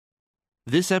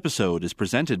This episode is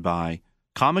presented by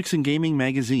Comics and Gaming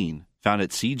Magazine, found at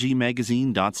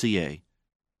cgmagazine.ca,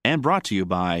 and brought to you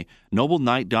by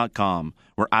NobleKnight.com,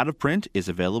 where Out of Print is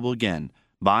available again.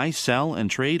 Buy, sell, and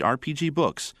trade RPG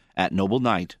books at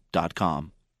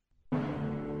NobleKnight.com.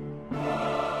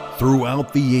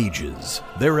 Throughout the ages,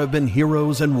 there have been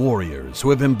heroes and warriors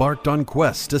who have embarked on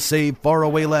quests to save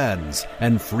faraway lands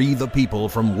and free the people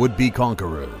from would-be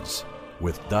conquerors.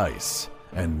 With dice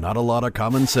and not a lot of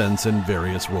common sense in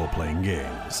various role-playing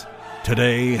games.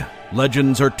 Today,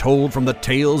 legends are told from the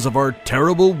tales of our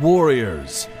terrible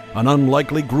warriors, an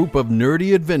unlikely group of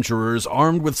nerdy adventurers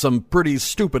armed with some pretty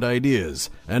stupid ideas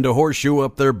and a horseshoe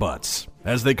up their butts,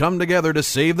 as they come together to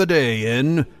save the day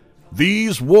in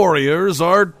These Warriors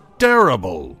Are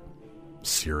Terrible.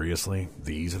 Seriously?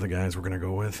 These are the guys we're going to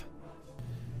go with?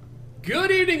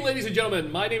 Good evening, ladies and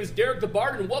gentlemen. My name is Derek the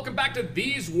Bard, and welcome back to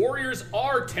These Warriors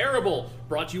Are Terrible,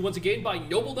 brought to you once again by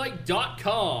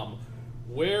NobleKnight.com,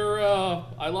 where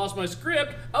I lost my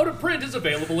script. Out of Print is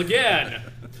available again.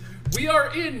 We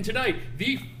are in tonight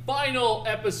the final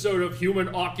episode of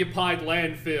Human-Occupied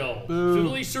Landfill,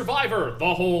 Philly Survivor: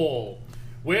 The Hole,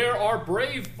 where our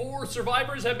brave 4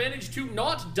 survivors have managed to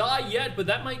not die yet, but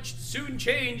that might soon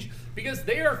change because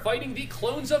they are fighting the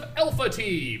clones of Alpha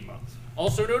Team,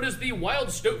 also known as the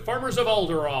Wild Stoat Farmers of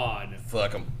Alderaan.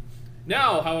 Fuck them.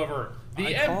 Now, however,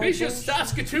 the ambitious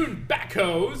Saskatoon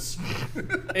Backhoes,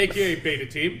 aka Beta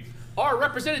Team, are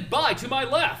represented by, to my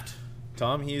left,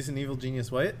 Tom, he is an evil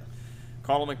genius white.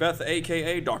 Connell Macbeth,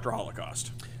 a.k.a. Dr.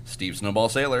 Holocaust. Steve Snowball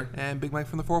Sailor. And Big Mike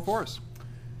from the 404s.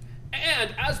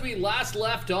 and as we last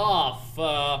left off,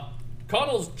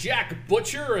 Connell's Jack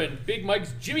Butcher and Big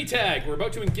Mike's Jimmy Tag were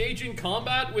about to engage in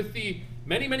combat with the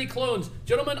many, many clones.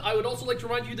 Gentlemen, I would also like to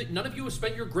remind you that none of you have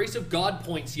spent your Grace of God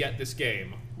points yet this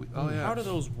game. How do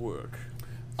those work?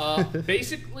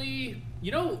 Basically,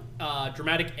 you know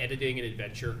dramatic editing and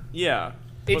adventure? Yeah.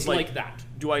 It's but, like that.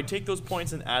 Do I take those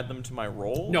points and add them to my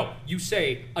roll? No, you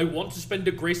say, I want to spend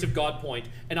a Grace of God point,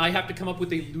 and I have to come up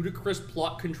with a ludicrous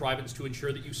plot contrivance to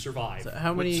ensure that you survive. So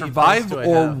how many Survive points do I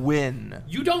or have? win?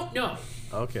 You don't know.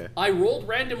 Okay. I rolled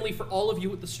randomly for all of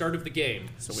you at the start of the game.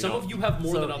 So we Some don't- of you have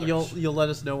more So than others. you'll let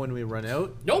us know when we run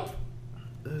out. Nope.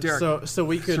 Derek, So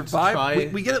we could survive. try.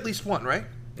 We get at least one, right?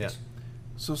 Yeah.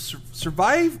 So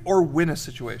survive or win a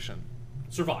situation.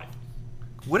 Survive.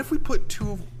 What if we put 2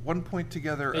 of 1 point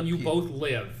together? And you apiece? both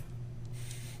live.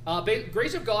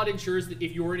 Grace of God ensures that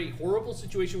if you're in a horrible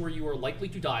situation where you are likely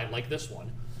to die, like this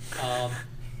one,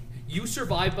 you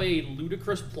survive by a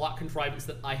ludicrous plot contrivance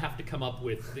that I have to come up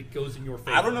with that goes in your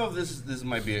favor. I don't know if this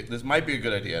might be a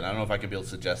good idea, and I don't know if I can be able to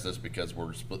suggest this because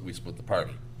we split the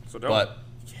party. So don't. But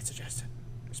You can't suggest it.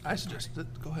 I suggest it.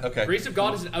 Go ahead. okay. Grace of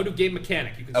God is an out-of-game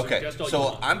mechanic. You can Okay, suggest all you so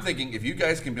want. I'm thinking if you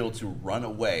guys can be able to run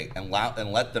away and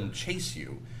let them chase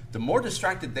you, the more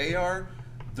distracted they are,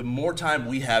 the more time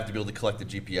we have to be able to collect the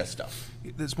GPS stuff.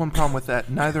 There's one problem with that.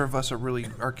 Neither of us are really.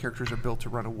 Our characters are built to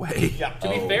run away. Yeah, to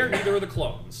be fair, neither are the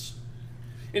clones.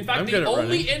 In fact, I'm the good at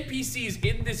only running. NPCs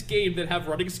in this game that have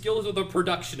running skills are the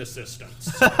production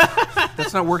assistants.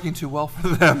 That's not working too well for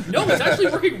them. No, it's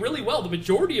actually working really well. The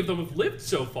majority of them have lived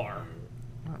so far.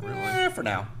 Not really. For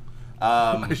now.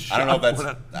 I don't know if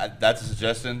shot. that's a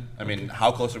suggestion. I mean,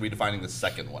 how close are we to finding the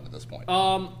second one at this point?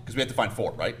 Because we have to find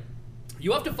 4, right?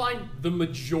 You have to find the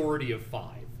majority of 5.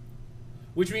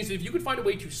 Which means that if you could find a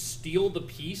way to steal the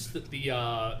piece that the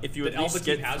If you that at least Alpha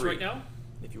Team get has 3. right now,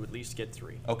 If you at least get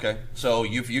 3. Okay, so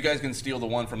if you guys can steal the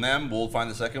one from them, we'll find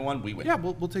the second one. We win. Yeah,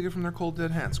 we'll take it from their cold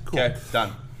dead hands. Cool. Okay,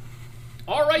 done.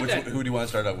 all right then. Who do you want to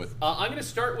start out with? I'm going to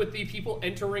start with the people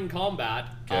entering combat.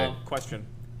 Okay. Question.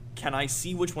 Can I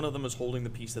see which one of them is holding the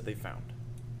piece that they found?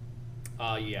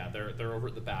 Yeah, they're over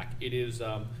at the back. It is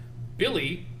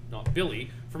Billy, not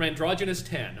Billy, from Androgynous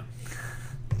 10.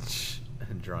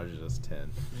 Androgynous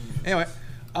 10. Anyway,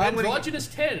 I'm gonna- Androgynous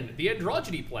 10, the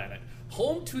androgyny planet,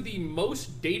 home to the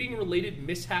most dating-related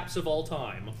mishaps of all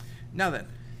time. now then,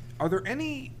 are there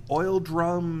any oil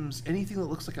drums, anything that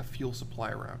looks like a fuel supply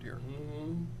around here?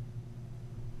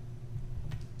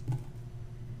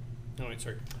 Oh, wait,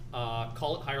 sorry.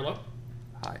 Call it high or low?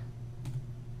 Hi.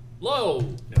 Low.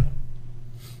 No.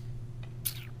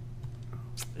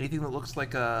 Anything that looks like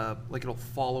it'll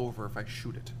fall over if I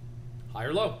shoot it? High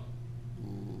or low?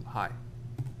 Hi.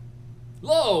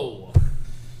 Low.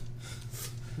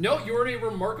 No, you're in a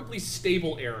remarkably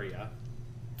stable area.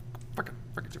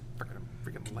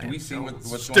 Freaking landfill. Do we see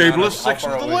what's going on? How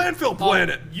far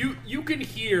away? You can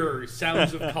hear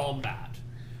sounds of combat.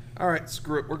 All right,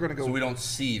 screw it. We're gonna go. So we don't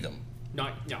see them. No.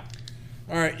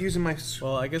 All right, using my.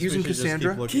 Well, I guess using we should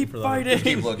Cassandra. just keep looking for them.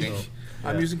 Keep looking.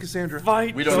 I'm using Cassandra.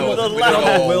 Fight We don't to know the what- we left. don't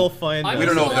know. We'll find I'm out. We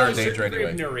don't know gonna if they're allow in a danger certain degree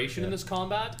anyway. of narration in this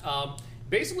combat.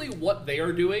 Basically, what they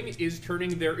are doing is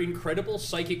turning their incredible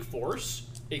psychic force,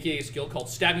 aka a skill called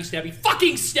fucking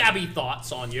stabby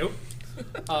thoughts on you,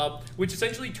 which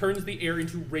essentially turns the air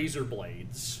into razor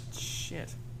blades.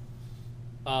 Shit.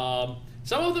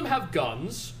 Some of them have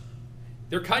guns.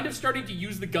 They're kind of starting to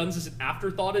use the guns as an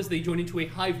afterthought as they join into a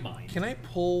hive mind. Can I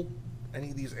pull any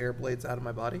of these air blades out of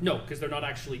my body? No, because they're not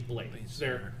actually blades.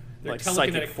 They're Like telekinetic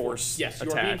psychic force Yes,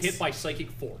 you are being attacks. hit by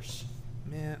psychic force.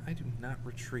 Man, I do not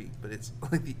retreat, but it's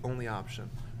like the only option.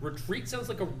 Retreat sounds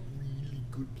like a really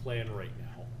good plan right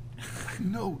now.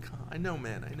 I know,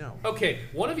 man, I know. Okay,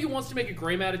 one of you wants to make a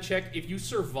gray matter check. If you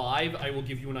survive, I will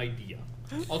give you an idea.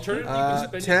 Alternatively, you can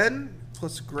spend 10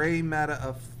 plus gray matter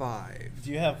of 5.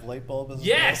 Do you have light bulb as a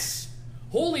Yes!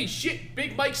 Holy shit,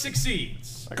 Big Mike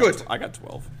succeeds. Good. I got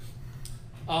 12.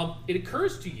 It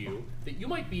occurs to you that you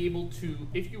might be able to,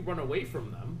 if you run away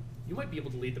from them, you might be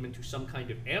able to lead them into some kind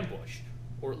of ambush,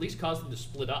 or at least cause them to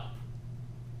split up.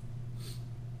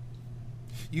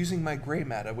 Using my gray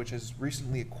matter, which is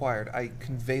recently acquired, I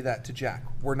convey that to Jack.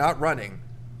 We're not running.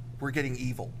 We're getting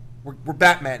evil. We're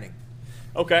Batmaning.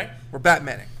 Okay. We're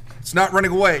Batmaning. It's not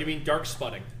running away. You mean dark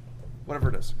sputting. Whatever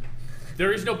it is.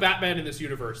 There is no Batman in this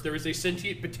universe. There is a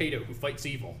sentient potato who fights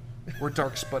evil. We're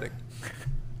dark sputting.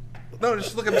 No,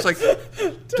 just look at him. It's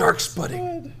like dark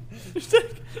sputting.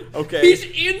 Okay. He's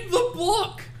in the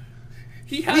book!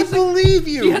 He has We believe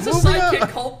you. He has a Moving sidekick on.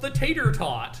 called the Tater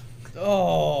Tot.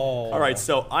 Oh. All right,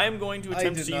 so I am going to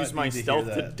attempt did to not use my need to hear stealth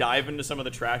to that. dive into some of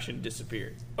the trash and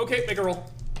disappear. Okay, make a roll.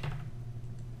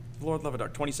 Lord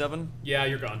Levidark, 27. Yeah,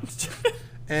 you're gone.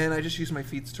 And I just use my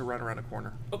feats to run around a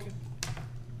corner. Okay.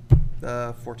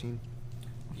 14.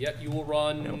 Yeah, you will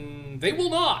run. They will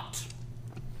not.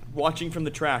 Watching from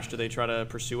the trash, do they try to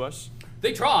pursue us?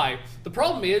 They try. The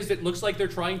problem is, it looks like they're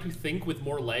trying to think with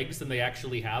more legs than they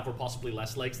actually have, or possibly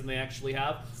less legs than they actually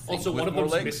have. Also, with one of more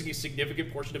them's legs? missing a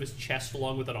significant portion of his chest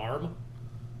along with an arm.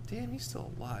 Damn, he's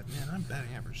still alive. Man, I'm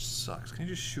batting average sucks. Can I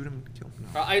just shoot him and kill him?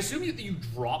 No. I assume that you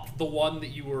dropped the one that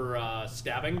you were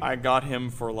stabbing. I got him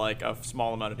for like a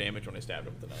small amount of damage when I stabbed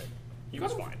him with the knife. He You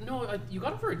was got him- fine. No, you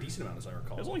got him for a decent amount, as I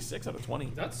recall. It was only 6 out of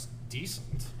 20. That's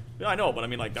decent. Yeah, I know, but I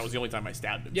mean, like, that was the only time I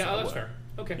stabbed him. Yeah, so, that's fair.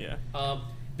 Okay. Yeah.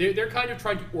 They're kind of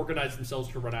trying to organize themselves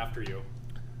to run after you.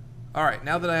 All right,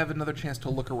 now that I have another chance to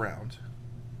look around,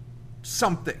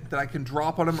 something that I can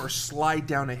drop on him or slide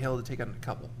down a hill to take out a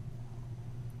couple,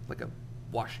 like a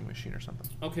washing machine or something.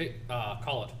 Okay,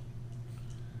 call it.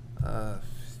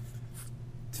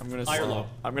 I'm gonna High or low?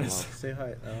 I'm gonna. Say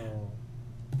hi. Oh.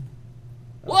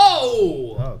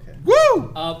 Whoa! Oh, okay.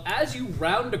 Woo! As you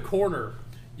round a corner,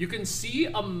 you can see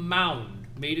a mound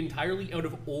made entirely out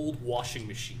of old washing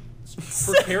machines,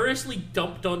 precariously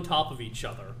dumped on top of each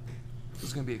other. This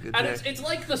is gonna be a good And day. it's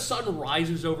like the sun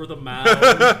rises over the mound.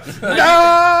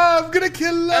 No, I'm gonna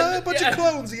kill a And- bunch yeah. of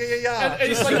clones. Yeah.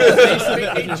 And it's like this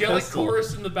angelic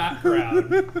chorus in the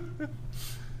background.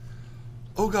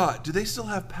 Oh god, do they still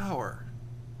have power?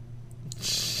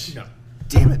 No.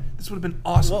 Damn it! This would have been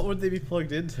awesome. What would they be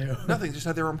plugged into? Nothing, just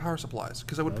had their own power supplies.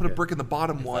 Because I would put a Okay. brick in the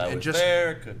bottom one I and was just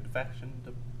there, could fashion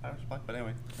the power supply, but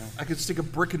anyway. Yeah. I could stick a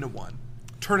brick into one,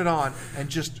 turn it on, and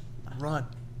just run.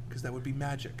 Because that would be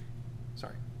magic.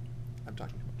 Sorry, I'm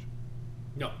talking too much.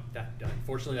 No,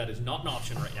 unfortunately that is not an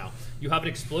option right now. You have an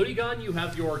explodey gun, you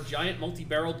have your giant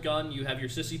multi-barreled gun, you have your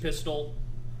sissy pistol,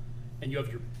 and you have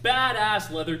your badass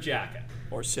leather jacket.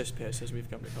 Or cis piss, as we've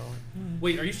come to call it.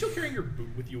 Wait, are you still carrying your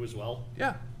boot with you as well?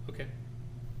 Yeah. Okay.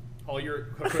 All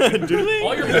your possessions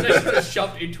are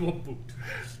shoved into a boot.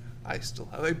 I still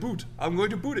have a boot. I'm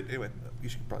going to boot it. Anyway, you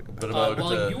should probably go back. But about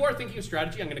While you are thinking of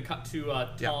strategy, I'm going to cut to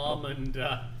Tom and...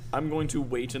 I'm going to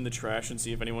wait in the trash and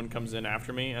see if anyone comes in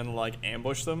after me and, like,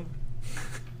 ambush them.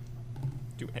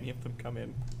 Do any of them come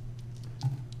in?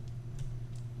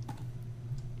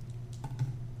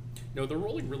 No, they're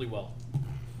rolling really well.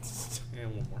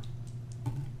 And one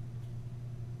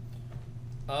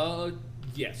more.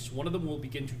 Yes, one of them will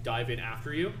begin to dive in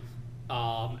after you.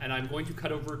 And I'm going to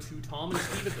cut over to Tom and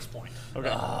Steve at this point.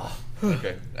 Okay.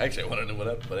 Okay. Actually, I want to know what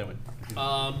happened, but anyway.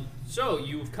 So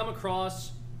you've come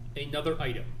across another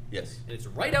item. Yes. And it's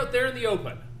right out there in the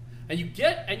open. And you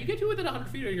get to within 100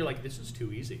 feet and you're like, this is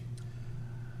too easy.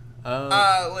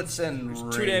 Let's send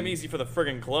It's too damn easy for the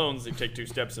friggin' clones to take 2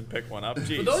 steps and pick one up.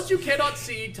 Jeez. For those you cannot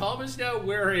see, Tom is now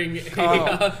wearing a...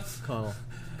 Connell.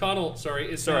 Connell,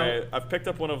 sorry, is Sorry, now... I've picked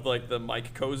up one of, like, the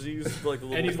Mike cozies, like, the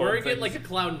little And he's foam wearing it things, like a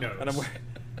clown nose. And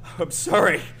I'm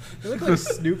sorry. You look like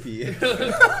Snoopy.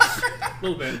 A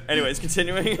little bit. Anyways,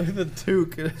 continuing. the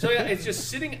toque. So yeah, it's just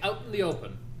sitting out in the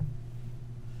open.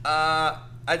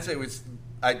 I'd say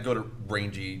I'd go to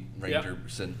Ranger,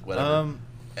 whatever.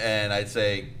 And I'd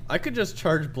say, I could just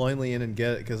charge blindly in and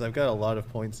get it because I've got a lot of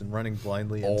points in running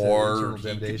blindly into or Eternal he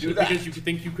could Damnation. do that. Because you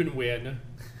think you can win.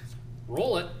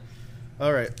 Roll it.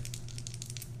 All right.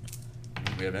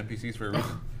 We have NPCs for a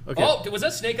reason. Okay. Oh, was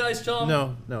that Snake Eyes, Tom?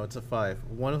 No, it's a 5.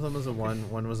 One of them is a 1,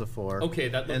 one was a 4. Okay,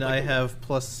 that looked and like I a- have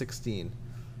plus 16.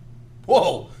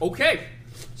 Whoa! Okay,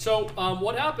 so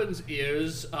what happens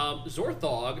is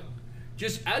Zorthog,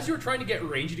 just as you're trying to get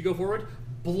Rangy to go forward,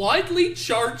 blindly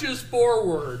charges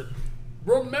forward,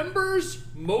 remembers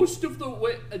most of the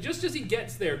way, just as he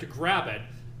gets there to grab it,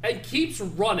 and keeps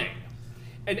running.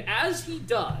 And as he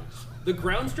does, the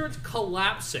ground starts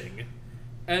collapsing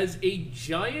as a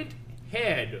giant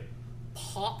head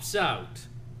pops out.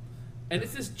 And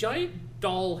it's this giant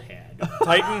doll head.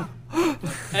 Titan. And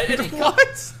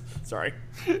it Sorry.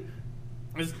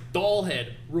 This doll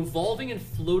head revolving and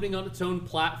floating on its own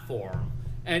platform,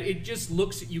 and it just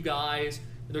looks at you guys,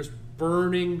 and there's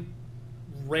burning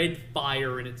red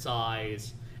fire in its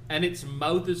eyes, and its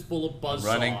mouth is full of buzzsaws.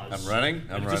 I'm running.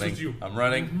 And it just looks at you. I'm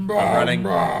running.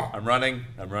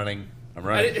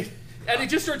 And it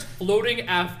just starts floating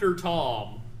after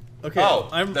Tom. Okay. Oh,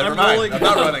 I'm never mind. rolling. I'm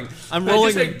not running. I'm And it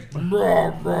rolling.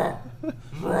 just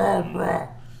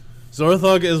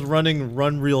Zorthog is running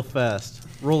run real fast.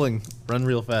 Rolling run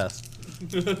real fast.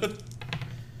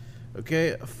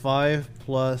 Okay, 5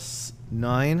 plus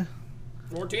 9.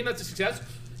 14, that's a success.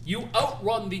 You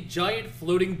outrun the giant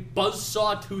floating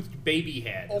buzzsaw-toothed baby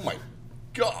head. Oh my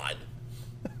god.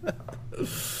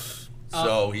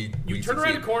 So You we turn around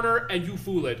succeed. a corner and you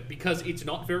fool it because it's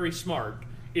not very smart.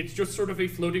 It's just sort of a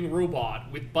floating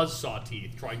robot with buzzsaw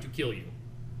teeth trying to kill you.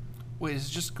 Wait, is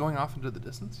it just going off into the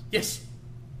distance? Yes.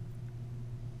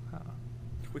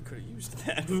 We could have used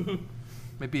that.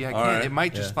 Maybe I All can't. right. It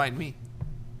might just Yeah. find me.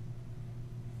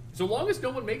 So long as no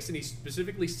one makes any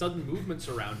specifically sudden movements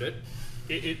around it,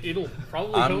 it'll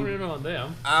probably I'm- hone in on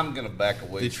them. I'm gonna back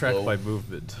away. Detract slow. by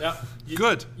movement. Yeah. You,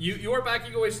 Good. You are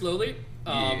backing away slowly.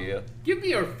 Yeah. Give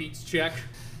me a feats check.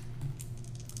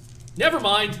 Never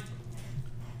mind.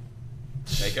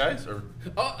 Snake eyes or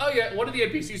Oh yeah, one of the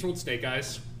NPCs rolled Snake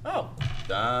Eyes. oh.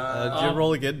 Do you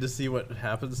roll again to see what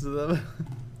happens to them?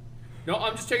 No,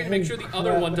 I'm just checking to make sure the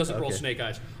other one doesn't roll Okay. Snake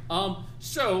Eyes.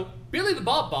 So Billy the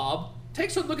Bob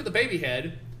takes a look at the baby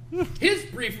head. His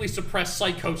briefly suppressed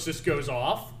psychosis goes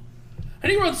off,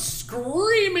 and he runs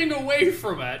screaming away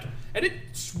from it. And it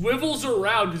swivels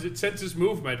around as it senses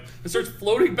movement and starts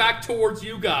floating back towards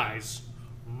you guys.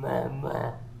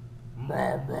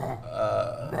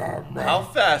 How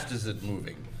fast is it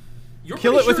moving? You're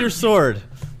Kill pretty it with sure your sword.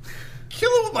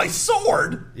 Kill it with my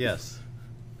sword. Yes.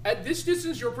 At this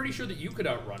distance, you're pretty sure that you could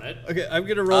outrun it. Okay, I'm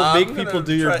gonna roll. I'm Make gonna people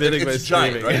do your try- bidding by it's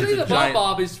giant, screaming. right? Billy the It's a giant-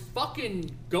 Bob is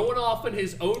fucking going off in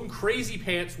his own crazy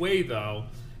pants way, though.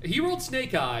 He rolled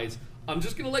Snake Eyes. I'm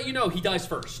just gonna let you know he dies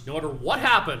first. No matter what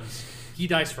happens, he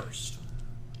dies first.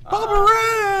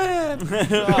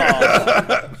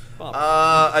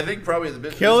 I think probably the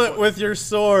bit. Kill it with your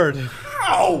sword.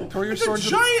 Ow! Throw your It's sword a to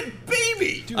the- giant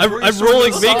baby. Dude, I'm throw your I'm sword to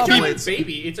rolling. the It's not saw a Make people. giant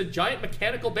baby. It's a giant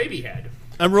mechanical baby head.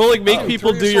 I'm rolling. Make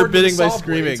people Throw do your your sword into the bidding by saw blades,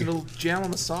 screaming. and it'll jam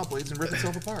on the saw blades and rip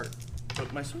itself apart.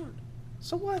 But my sword.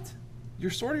 So what?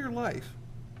 Your sword or your life?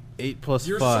 8 plus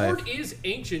Your 5. sword is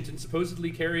ancient and supposedly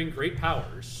carrying great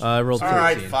powers. I rolled All 13.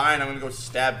 right, fine. I'm gonna go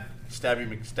stabby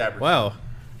McStabber. Wow.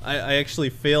 I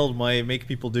actually failed my make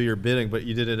people do your bidding, but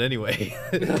you did it anyway.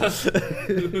 I don't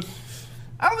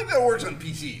think that works on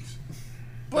PCs.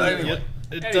 But anyway.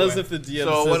 It Anyway. does if the DM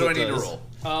So says what do I it need to does.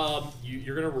 roll?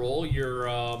 You're gonna roll your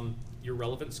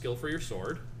relevant skill for your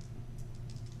sword.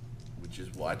 Which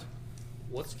is what?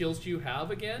 What skills do you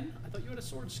have again? I thought you had a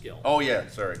sword skill. Oh yeah,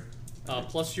 sorry.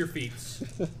 Plus your feats.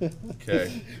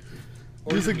 Okay.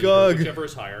 Or Use your a meter, gog. whichever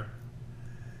is higher.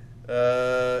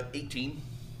 18.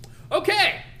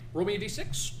 Okay, roll me a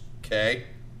d6. Okay.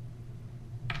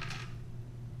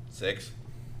 6.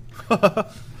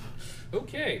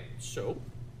 Okay, so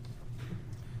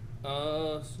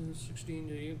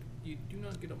 16. You do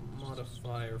not get a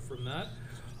modifier from that.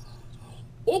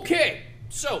 Okay,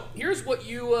 so here's what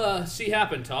you see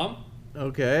happen, Tom.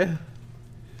 Okay.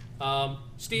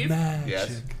 Steve.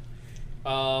 Yes.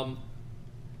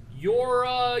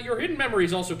 Your hidden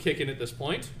memories also kick in at this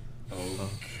point. Oh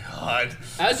God.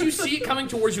 As you see it coming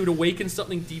towards you, it awakens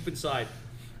something deep inside.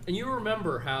 And you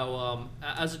remember how,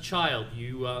 as a child,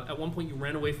 you at one point you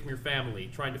ran away from your family,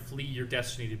 trying to flee your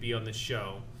destiny to be on this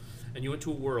show. and you went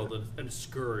to a world, and a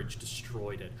scourge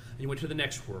destroyed it. And you went to the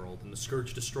next world, and the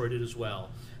scourge destroyed it as well.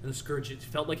 And the scourge, it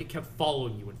felt like it kept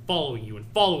following you and following you and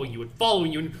following you and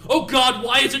following you. And oh God,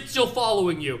 why is it still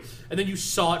following you? And then you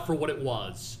saw it for what it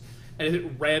was, and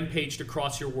it rampaged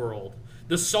across your world.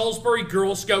 The Salisbury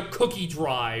Girl Scout cookie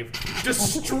drive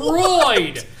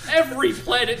destroyed every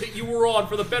planet that you were on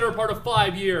for the better part of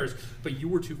 5 years. But you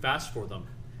were too fast for them.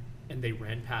 And they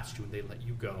ran past you and they let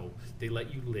you go. They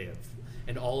let you live.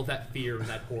 And all of that fear and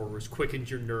that horror has quickened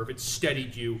your nerve. It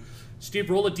steadied you. Steve,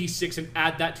 roll a d6 and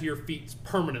add that to your feet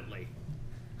permanently.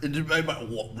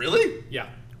 Really? Yeah.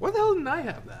 Why the hell didn't I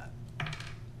have that?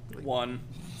 1.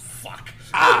 Fuck.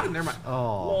 Never mind.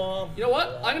 Oh. You know what?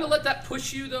 I'm going to let that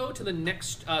push you, though, to the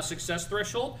next success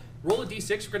threshold. Roll a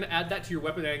d6. We're going to add that to your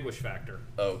weapon anguish factor.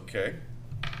 Okay.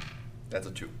 That's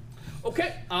a 2.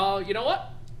 Okay. You know what?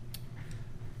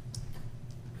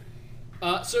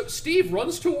 So Steve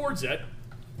runs towards it,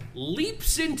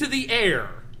 leaps into the air,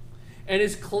 and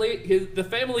the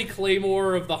family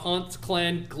claymore of the Hunt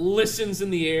clan glistens in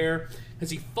the air as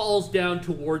he falls down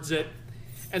towards it,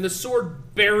 and the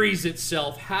sword buries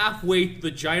itself halfway through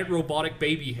the giant robotic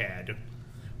baby head,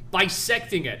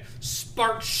 bisecting it.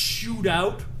 Sparks shoot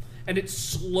out, and it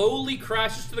slowly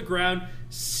crashes to the ground,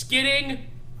 skidding,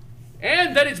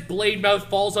 and then its blade mouth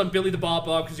falls on Billy the Bob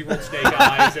because he rolled snake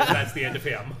eyes, and that's the end of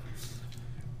him.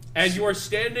 And you are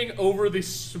standing over the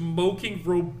smoking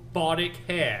robotic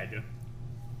head.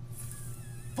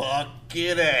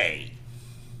 Fucking A.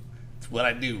 That's what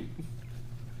I do.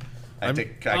 I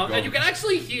go. And you can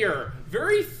actually hear,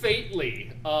 very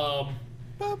faintly, through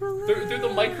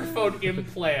the microphone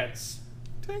implants.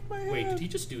 Take my hand. Wait, did he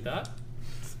just do that?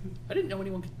 I didn't know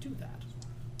anyone could do that.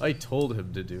 I told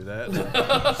him to do that.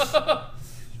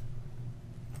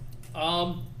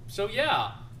 So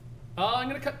yeah. I'm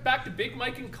going to cut back to Big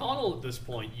Mike and Connell at this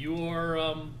point. You are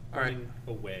running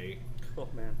away. Oh,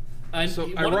 man. And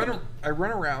So I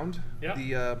run around Yeah.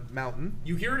 the mountain.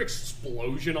 You hear an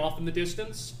explosion off in the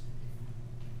distance.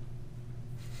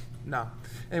 No.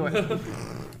 Anyway.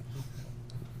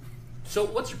 So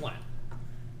what's your plan?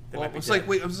 I was like,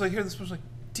 hear this. I was like,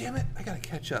 damn it, I gotta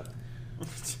catch up.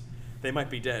 They might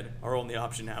be dead. Our only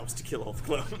option now is to kill all the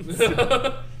clones.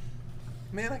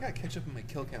 Man, I gotta catch up in my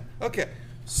kill count. Okay,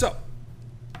 so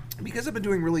because I've been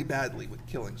doing really badly with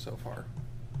killing so far,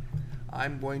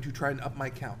 I'm going to try and up my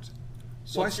count.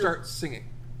 So What's I start singing,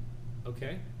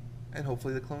 Okay. and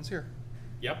hopefully the clone's here.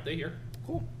 Yep, they hear.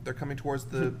 Cool. They're coming towards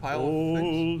the pile of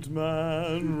things. Old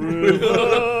Man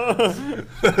River.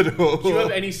 Do you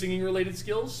have any singing related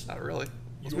skills? Not really.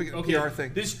 Let's You- make it a PR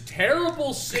thing. This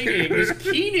terrible singing, this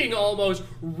keening almost,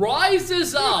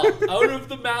 rises up out of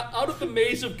the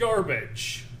maze of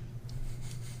garbage.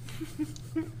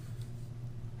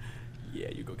 Yeah,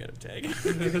 you go get him, Tag.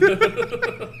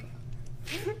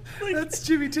 That's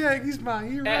Jimmy Tag. He's my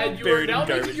hero. And you are Buried in now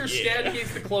making garbage, your yeah. stand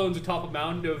against the clones atop a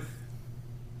mound of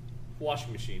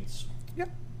washing machines. Yep.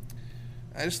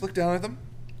 I just look down at them.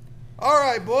 All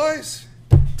right, boys.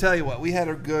 Tell you what, we had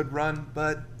a good run,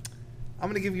 but I'm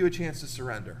going to give you a chance to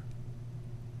surrender.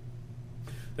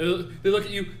 They look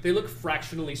at you. They look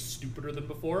fractionally stupider than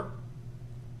before.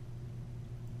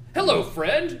 Hello,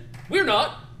 friend. We're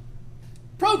not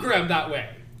programmed that way.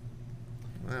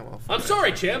 Well, I'm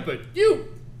sorry, champ, but you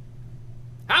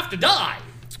have to die.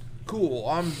 cool.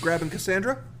 I'm grabbing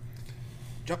Cassandra.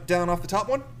 Jump down off the top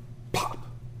one. Pop.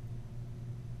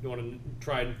 You want to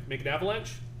try and make an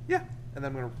avalanche? Yeah. And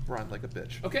then I'm going to run like a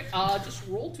bitch. Okay, just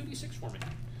roll 2d6 for me.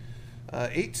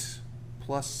 8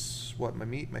 plus what? My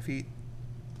meat, my feet,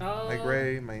 my Uh,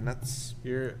 gray, my nuts.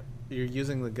 You're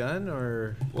using the gun,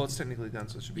 or Well, it's technically done,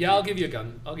 so it should be. Yeah, I'll give you a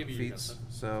gun. I'll give you your gun. feats.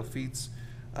 So feats.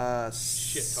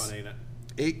 Shit ton, ain't it?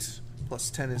 8 plus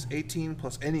 10 is 18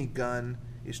 plus any gun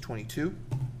is 22.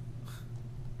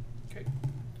 Okay.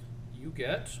 You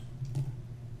get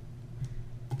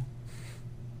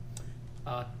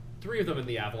 3 of them in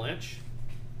the avalanche.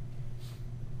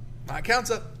 That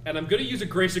counts up. And I'm going to use a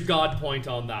Grace of God point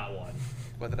on that one.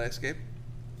 What, did I escape?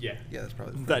 Yeah. Yeah, that's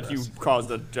probably That you best.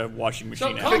 caused a washing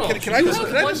machine So, out. Connell, Can I you just have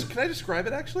can I one- just can I describe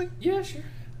it actually? Yeah, sure.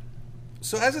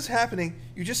 So as it's happening,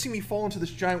 you just see me fall into this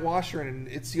giant washer and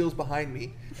it seals behind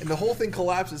me, and the whole thing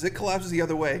collapses. It collapses the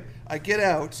other way. I get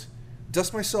out,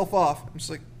 dust myself off. I'm just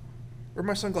like, where'd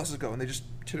my sunglasses go? And they just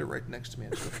hit it right next to me.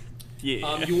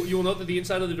 Yeah. You will note that the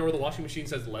inside of the door of the washing machine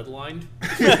says lead lined.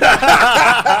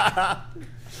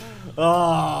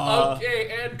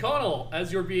 Okay, and Connell,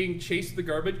 as you're being chased through the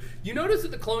garbage, you notice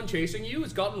that the clone chasing you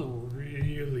has gotten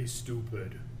really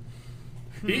stupid.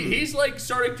 He's like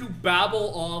starting to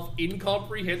babble off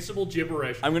incomprehensible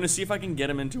gibberish. I'm gonna see if I can get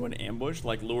him into an ambush,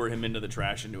 like lure him into the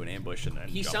trash into an ambush, and then.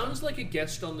 He jump sounds him. like a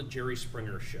guest on the Jerry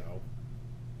Springer show.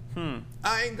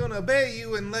 I ain't gonna obey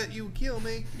you and let you kill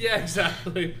me. Yeah,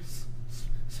 exactly.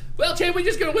 Well, Tim, we're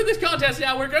just gonna win this contest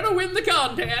now. We're gonna win the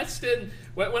contest, and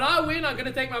when I win, I'm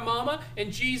gonna thank my mama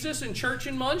and Jesus and Church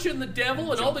and Munch and the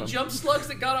devil and all the Jump him. jump slugs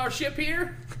that got our ship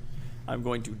here. I'm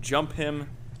going to jump him,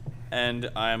 and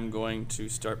I'm going to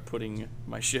start putting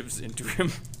my shivs into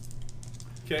him.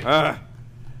 Okay.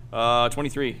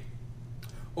 23.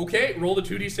 Okay, roll the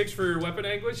 2d6 for your weapon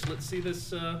anguish. Let's see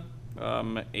this.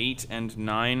 8 and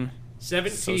 9.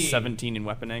 17. So 17 in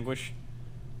weapon anguish.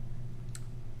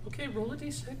 Okay, roll a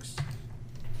d6.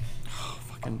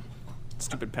 Fucking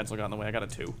stupid pencil got in the way. I got a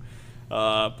 2.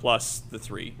 Plus the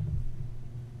 3.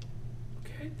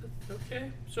 Okay,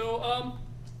 okay. So,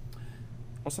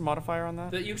 What's the modifier on that?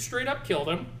 that you straight up killed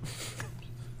him.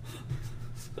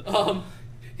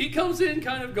 He comes in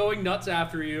kind of going nuts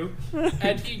after you,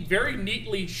 and he very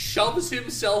neatly shoves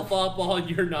himself up on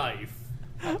your knife.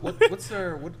 What's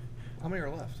there? What? How many are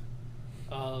left?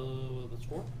 That's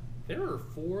 4. There are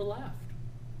 4 left.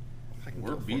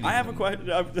 We're beating I have a them. question.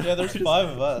 Yeah, there's 5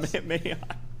 of us. May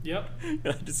I? Yep. Can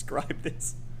I describe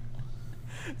this?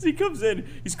 So he comes in,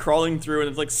 he's crawling through, and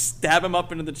it's like stab him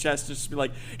up into the chest, and just be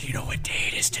like, "Do you know what day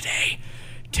it is today?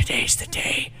 Today's the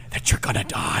day that you're gonna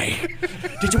die.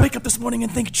 Did you wake up this morning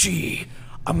and think, gee,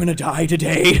 I'm gonna die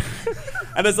today?"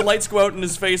 And as the lights go out in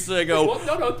his face, I go,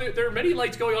 Well, no, there are many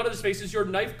lights going on in his face as your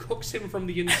knife cooks him from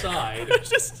the inside.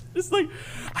 just like,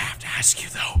 I have to ask you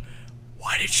though,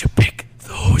 why did you pick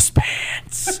those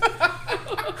pants?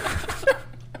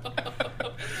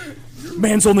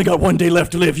 Man's only got 1 day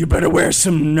left to live. You better wear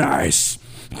some nice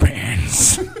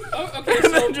pants. Oh, okay,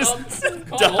 so just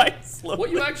Connell, die slowly.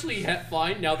 what you actually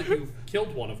find now that you've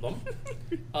killed one of them,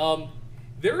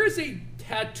 there is a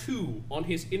tattoo on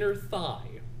his inner thigh.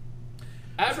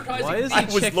 Advertising, Why is I he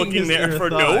was checking looking his there inner for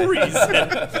thigh? no reason.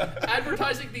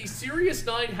 advertising the Sirius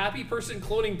 9 Happy Person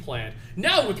cloning plant,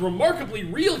 now with remarkably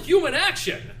real human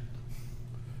action.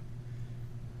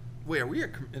 Wait, are we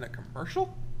in a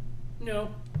commercial?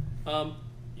 No,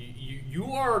 you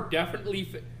are definitely.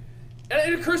 And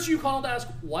it occurs to you, Connell, to ask,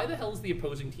 why the hell is the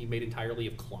opposing team made entirely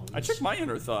of clones? I checked my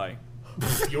inner thigh.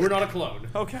 You're not a clone.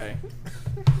 Okay.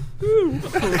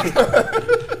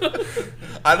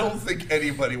 I don't think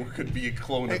anybody could be a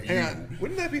clone Hey, of you. hang on.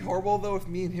 Wouldn't that be horrible though if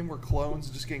me and him were clones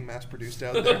just getting mass produced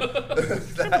out there?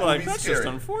 That would Like, be that's scary. just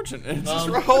unfortunate. Just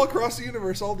all across the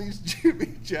universe, all these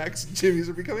Jimmy Jacks and Jimmys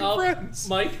are becoming friends.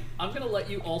 Mike, I'm going to let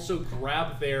you also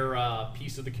grab their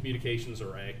piece of the communications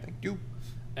array. Thank you.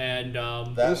 And,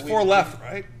 There's 4 left,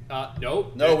 right?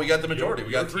 no. No, we got the majority.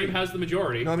 We got Your 3. team has the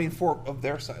majority. No, I mean 4 of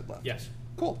their side left. Yes.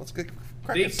 Cool. Let's get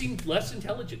crack They it. seem less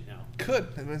intelligent now.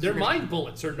 Could. Their mind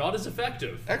bullets are not as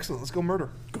effective. Excellent. Let's go murder.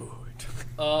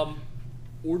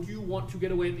 Or do you want to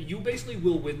get away? You basically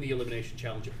will win the elimination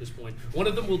challenge at this point. One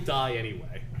of them will die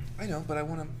anyway. I know, but I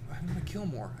want to kill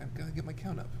more. I've got to get my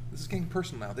count up. This is getting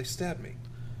personal now. They stabbed me.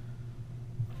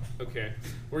 Okay.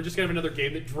 We're just going to have another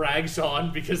game that drags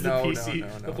on because No,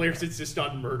 the players insist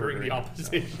on murdering the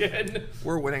opposition.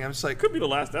 We're winning. I'm just like, Could be the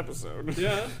last episode.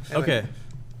 Yeah. Okay,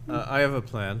 I have a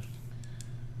plan.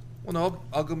 well, no,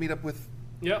 I'll go meet up with.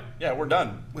 Yep. Yeah, we're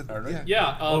done. Yeah.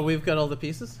 Yeah. Oh, we've got all the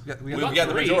pieces? We We got, got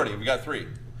the 3. majority. We got 3.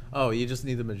 Oh, you just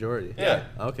need the majority. Yeah.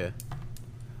 Okay.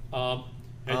 And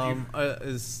you,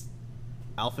 Is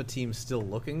Alpha Team still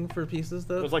looking for pieces,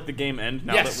 though? Does like the game end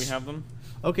now Yes. that we have them?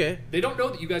 Okay. they don't know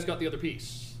that you guys got the other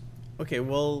piece. Okay,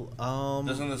 well,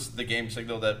 Doesn't the game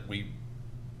signal that we...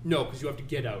 No, because you have to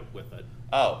get out with it.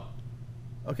 Oh.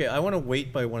 okay, I want to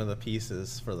wait by one of the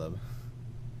pieces for them.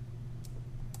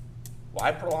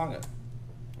 Why prolong it?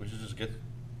 We should just get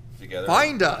together.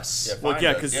 find us. Yeah, Well, find yeah,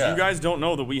 us, because you guys don't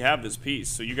know that we have this piece,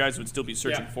 so you guys would still be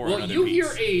searching for Well, another you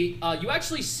piece. hear you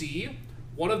actually see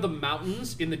one of the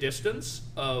mountains in the distance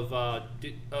of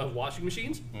washing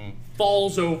machines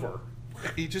falls over.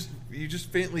 You just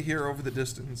faintly hear over the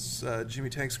distance Jimmy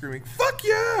Tank screaming, "Fuck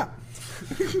yeah!"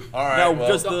 All right, Now, well,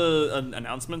 does the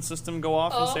announcement system go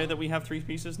off and say Uh, that we have 3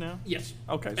 pieces now? Yes.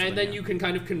 Okay, so and then, then you can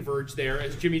kind of converge there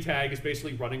as Jimmy Tag is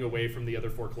basically running away from the other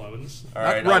 4 clones. all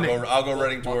right, Not running. I'll go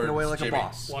running towards Walking away like Jimmy. a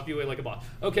boss. Walking away like a boss.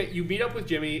 Okay, you meet up with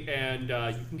Jimmy and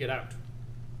you can get out.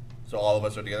 So all of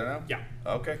us are together now? Yeah.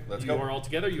 Okay, let's You go. are all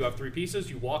together. You have 3 pieces.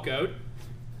 You walk out,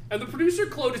 and the producer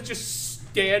Claude is just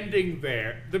standing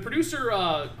there. The producer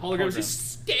hologram is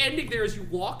just standing there as you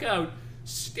walk out,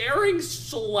 staring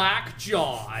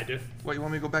slack-jawed. What, you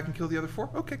want me to go back and kill the other 4?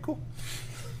 Okay, cool.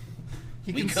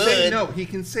 He We can say could. no. He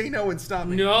can say no and stop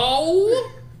me.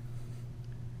 No.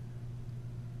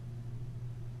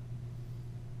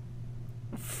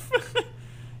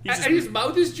 and his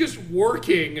mouth is just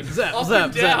working Zap, up zap,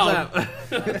 and down.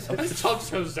 zap,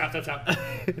 zap, zap.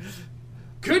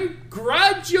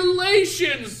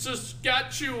 Congratulations,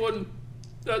 Saskatchewan.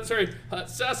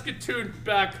 Saskatoon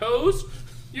backhoes.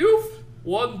 You've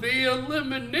won the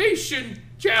elimination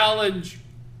challenge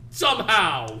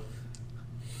somehow.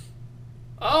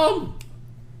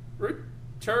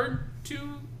 Return to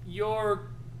your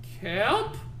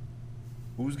camp.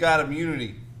 Who's got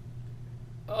immunity?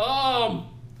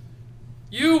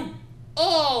 You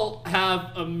all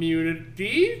have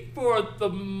immunity for the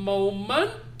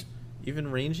moment.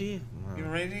 Even rangy? You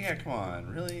ready? Yeah, come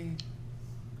on, really?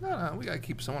 No, we gotta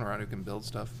keep someone around who can build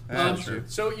stuff. That's true.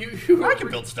 So you I can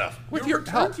build stuff. With you your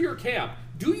return help. to your camp.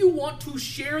 Do you want to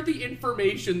share the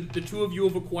information that the two of you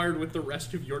have acquired with the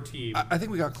rest of your team? I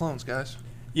think we got clones, guys.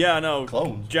 Yeah, no.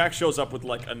 Clones. Jack shows up with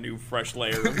like a new fresh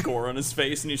layer of gore on his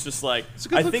face, and he's just like, It's a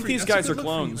good I look think for you. these That's a guys are good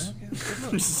look for you, clones. man. Yeah, good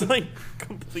look. Just like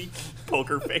complete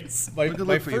poker face. My Good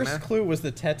luck for you, first man. clue was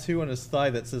the tattoo on his thigh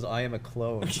that says "I am a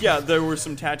clone." Yeah, there were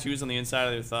some tattoos on the inside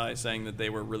of their thigh saying that they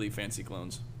were really fancy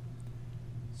clones.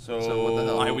 So what the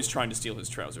hell? I was trying to steal his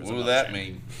trousers. What I'm does not that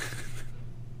ashamed.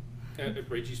 mean?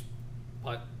 And Reggie's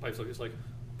pipes up. It's like,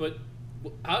 but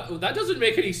that doesn't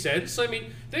make any sense. I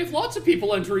mean, they have lots of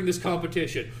people entering this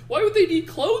competition. Why would they need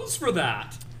clones for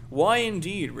that? Why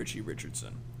indeed, Richie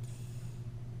Richardson?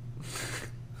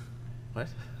 What?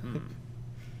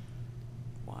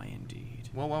 Why indeed?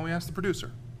 Well, why don't we ask the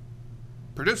producer?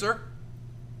 Producer?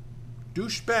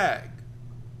 Douchebag.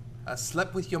 I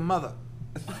slept with your mother.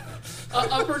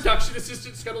 A production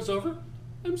assistant scuttles over.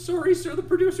 I'm sorry, sir. The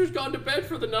producer's gone to bed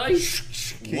for the night.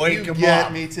 Can Wake you him get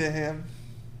up. me to him?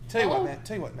 Tell you Oh.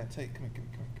 what, man.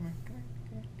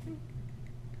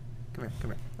 Come here.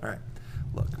 Come here. All right.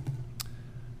 Look.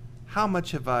 How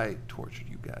much have I tortured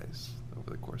you guys over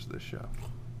the course of this show?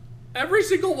 Every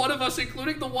single one of us,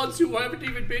 including the ones who haven't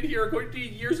even been here, are going to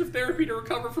need years of therapy to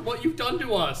recover from what you've done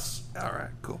to us. All right,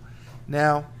 cool.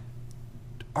 Now,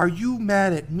 are you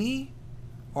mad at me,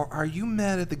 or are you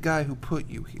mad at the guy who put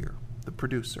you here, the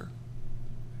producer?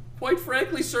 Quite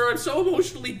frankly, sir, I'm so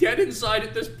emotionally dead inside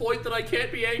at this point that I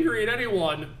can't be angry at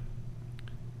anyone.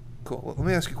 Cool. Well, let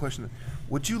me ask you a question.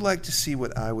 Would you like to see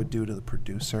what I would do to the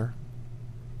producer?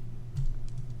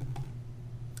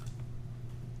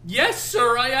 Yes,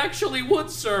 sir, I actually would,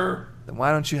 sir. Then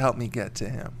why don't you help me get to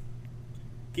him?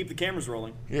 Keep the cameras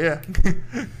rolling. Yeah.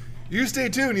 You stay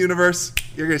tuned, universe.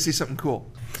 You're going to see something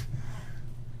cool.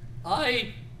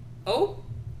 Oh?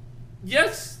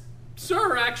 Yes,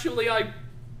 sir, actually,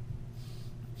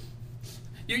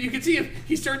 You can see him,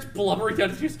 he starts blubbering down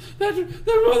his tears. That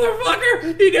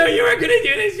motherfucker! He knew you were gonna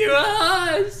do this to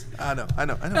us! I know.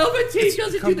 Alpha Team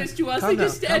doesn't do this to us, they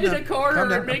just stand in a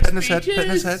corner and make Petting his head, speeches.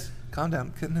 petting his head. Calm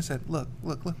down, petting his head. Look,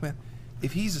 man.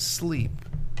 If he's asleep,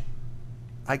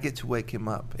 I get to wake him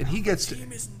up. And he gets to...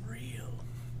 Team isn't real.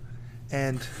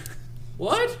 And...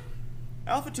 What?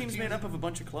 Alpha Team's made up of a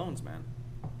bunch of clones, man.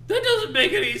 That doesn't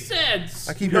make any sense!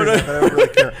 I keep hearing that, but I don't really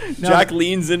care. Now, Jack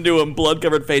leans into him,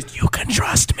 blood-covered face. You can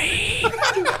trust me.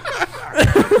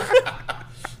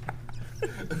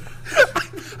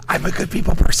 I'm a good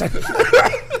people person.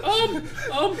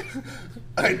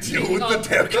 I deal with the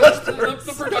the, customers.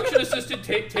 the production assistant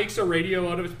takes a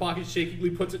radio out of his pocket, shakingly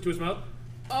puts it to his mouth.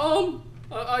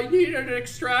 I need an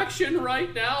extraction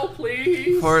right now,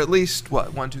 please. For at least,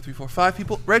 what, 1, 2, 3, 4, 5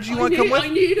 people? Reggie, you want to come with?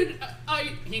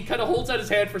 He kind of holds out his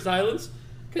hand for silence.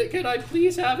 Can I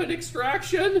please have an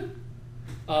extraction?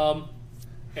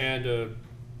 And a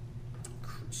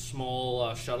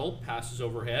small shuttle passes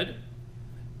overhead,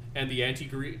 and the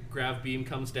anti-grav beam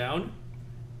comes down,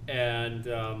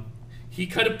 and he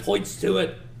kind of points to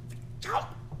it. Jump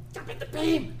in the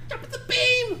beam! Jump in the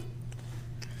beam!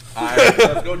 Alright,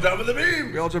 let's go jump in the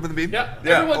beam. We all jump in the beam? Yeah,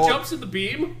 Yeah. everyone Oh. jumps in the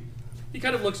beam. He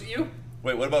kind of looks at you.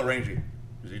 Wait, what about Rangy?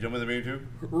 Does he jump in the beam too?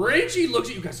 Rangy looks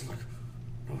at you guys and like,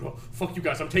 no, fuck you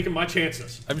guys, I'm taking my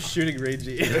chances. I'm shooting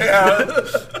rangy. Yeah.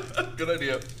 Good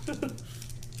idea.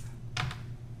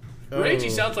 Rangy Oh.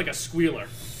 sounds like a squealer.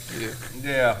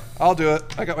 Yeah. I'll do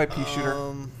it. I got my pea shooter.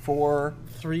 4.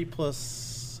 3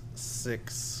 plus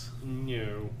 6.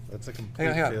 No. That's a complete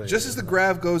Hang on. failure. Just as the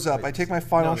grav goes up, I take my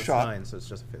final no, it's shot. 9, so it's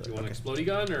just a failure. You want an Okay. explodey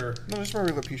gun or? No, just my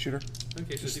regular pea shooter.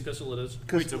 Okay, so think that's all it is.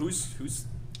 Wait, so who's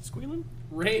squealing?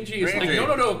 Rangy is like, Rangy.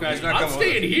 no, guys, He's not I'm coming with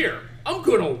staying us. here. I'm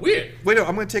gonna win. Wait, no,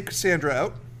 I'm going to take Cassandra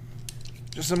out.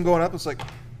 Just as I'm going up, it's like,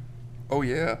 oh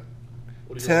yeah.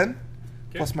 What do you 10, want?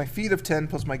 Okay. plus my feet of 10,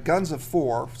 plus my guns of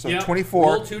 4, so Yeah, 24.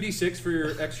 Roll 2d6 for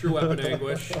your extra weapon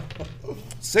anguish.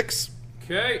 6.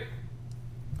 Okay.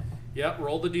 Yep,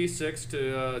 roll the d6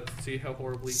 to see how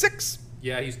horribly. 6.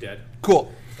 Yeah, he's dead.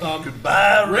 Cool.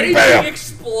 Goodbye, Ray. Raging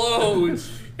explodes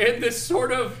in this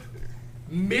sort of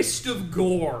mist of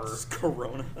gore.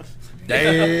 Corona.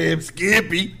 Damn,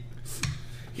 Skippy.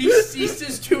 He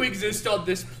ceases to exist on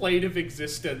this plane of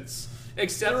existence,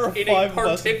 except in a Five of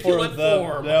us and four particulate of them.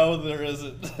 form. No, there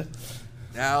isn't.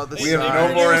 Now the We have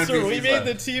no more Producer, we NPCs made left.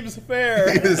 the teams fair.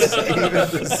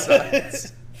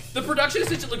 The production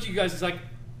assistant looks at you guys and is like,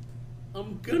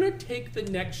 I'm gonna take the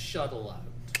next shuttle out.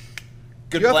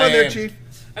 Good You have fun plan. there, Chief.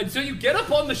 And so you get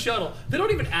up on the shuttle. They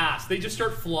don't even ask. They just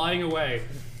start flying away.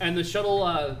 And the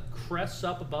shuttle crests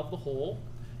up above the hole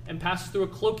and passes through a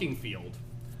cloaking field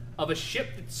of a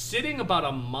ship that's sitting about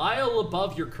a mile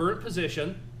above your current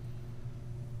position.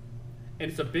 And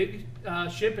it's a big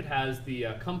ship. It has the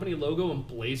company logo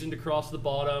emblazoned across the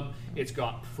bottom. It's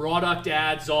got product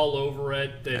ads all over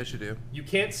it. That As you do. You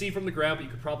can't see from the ground, but you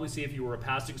could probably see if you were a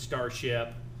passing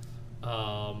starship.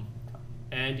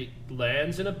 And it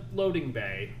lands in a loading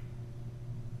bay.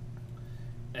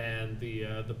 And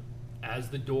as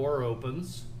the door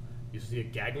opens, you see a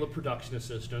gaggle of production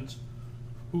assistants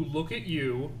who look at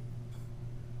you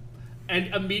and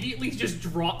immediately just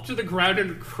drop to the ground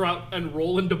and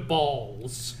roll into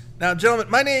balls. Now, gentlemen,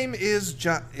 my name is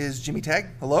Jimmy Tag.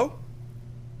 Hello?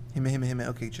 Him.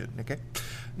 Okay, good. Okay.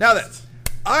 Now then,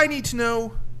 I need to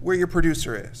know where your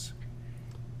producer is.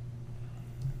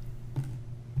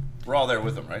 We're all there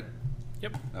with him, right?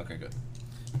 Yep. Okay, good.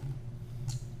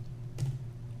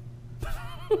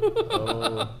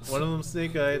 Oh, one of them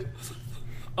snake-eyed.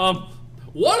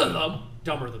 One of them,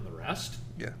 dumber than the rest,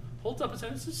 Yeah. holds up his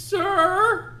hand and says,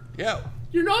 "Sir, Yeah.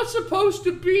 you're not supposed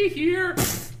to be here."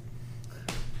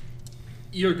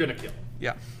 You're gonna kill him.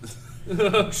 Yeah.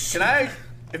 Can I,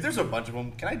 if there's a bunch of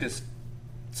them, can I just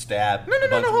stab? No, a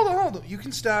bunch of hold them? on. You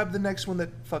can stab the next one that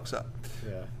fucks up.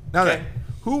 Yeah. Now Okay. then,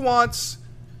 who wants...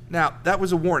 Now, that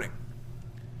was a warning.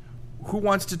 Who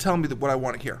wants to tell me what I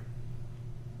want to hear?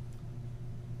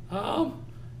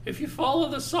 If you follow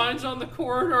the signs on the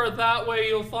corridor that way,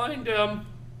 you'll find him.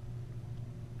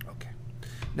 Okay.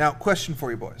 Now, question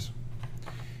for you boys.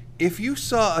 If you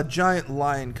saw a giant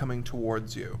lion coming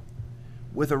towards you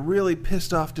with a really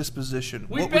pissed off disposition,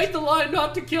 We what begged the lion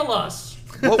not to kill us.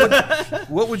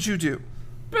 what would you do?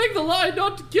 Beg the lion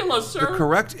not to kill us, The sir.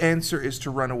 correct answer is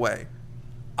to run away.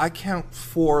 I count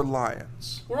 4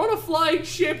 lions. We're on a flying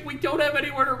ship. We don't have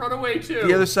anywhere to run away to.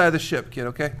 The other side of the ship, kid,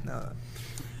 okay? No.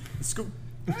 Scoop.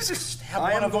 Can I just stab I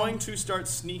one am of them? going to start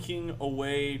sneaking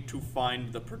away to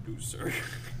find the producer.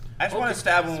 I just want to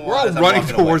stab him. We're all running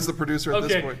towards the producer at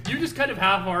this Okay, point. you just kind of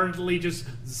half-heartedly just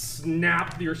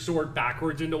snap your sword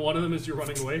backwards into one of them as you're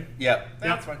running away. Yeah, Yeah.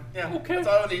 that's fine. Yeah, Okay. that's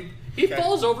all I need. He Okay.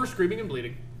 falls over, screaming and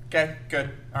bleeding. Okay, good.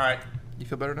 All right. You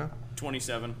feel better now?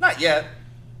 27. Not yet.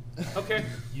 Okay,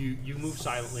 you move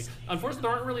silently. Unfortunately,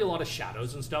 there aren't really a lot of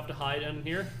shadows and stuff to hide in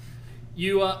here.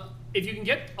 You, if you can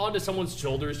get onto someone's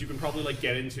shoulders, you can probably like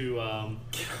get into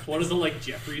one of the like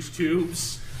Jeffrey's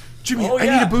tubes. Jimmy, Oh, I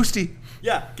yeah. need a boosty.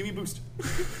 Yeah, give me boost.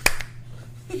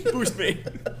 Boost me.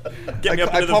 Get me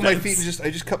up I into the palm my vents. feet and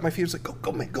I just cut my feet. It's like,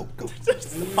 go, man, go.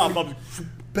 Just pop up.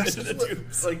 Best, Into the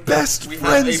tubes. Like best we have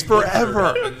friends a butcher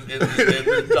forever. in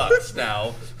the ducks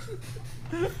now.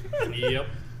 Yep.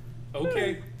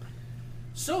 Okay.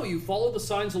 So you follow the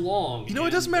signs along. You know, it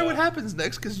and, doesn't matter what happens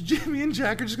next because Jimmy and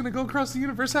Jack are just going to go across the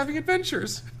universe having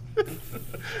adventures.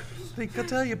 Think I'll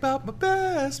tell you about my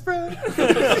best friend.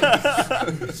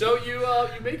 So you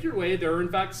make your way. There are in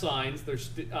fact signs. They're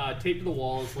taped to the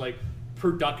walls, like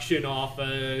production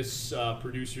office,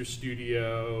 producer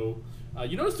studio.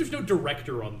 You notice there's no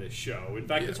director on this show. In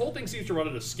fact, this whole thing seems to run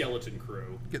on a skeleton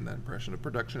crew. Getting that impression of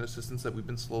production assistants that we've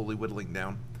been slowly whittling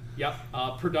down. Yep.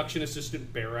 Production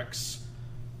assistant barracks.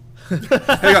 Hang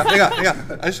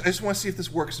on. I just want to see if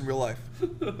this works in real life.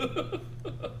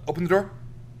 Open the door.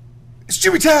 It's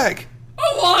Jimmy Tag!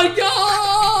 Oh my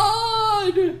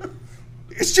God!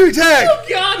 It's Jimmy Tag! Oh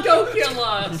God, don't kill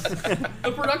us!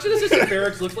 The production assistant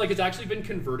barracks looks like it's actually been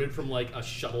converted from like a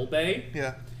shuttle bay.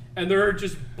 Yeah. And there are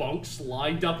just bunks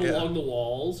lined up Yeah. along the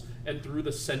walls and through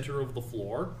the center of the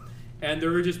floor. And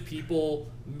there are just people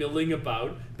milling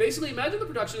about. Basically, imagine the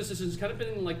production assistants kind of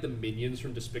been like the minions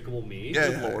from Despicable Me. Yeah,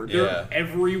 Good yeah, Lord. yeah. They're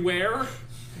everywhere.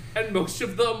 And most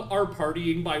of them are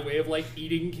partying by way of like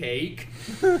eating cake.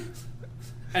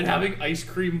 And having ice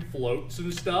cream floats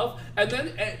and stuff. And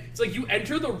then it's like you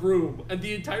enter the room and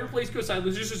the entire place goes silent.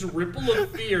 There's just this ripple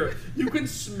of fear. You can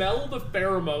smell the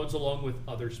pheromones along with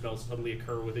other smells suddenly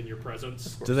occur within your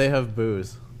presence. Do they have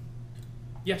booze?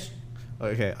 Yes,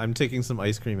 Okay, I'm taking some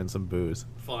ice cream and some booze.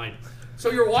 fine. So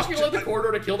you're walking along the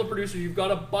corridor to kill the producer. You've got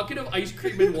a bucket of ice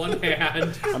cream in one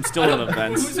hand. I'm still in the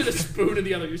vents. Booze and a spoon in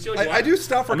the other. You're stealing water. I do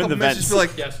stop for a I'm in couple the minutes, just be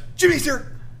vents. like, Yes. Jimmy's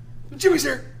here, Jimmy's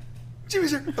here,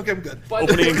 Jimmy's here. Okay, I'm good. But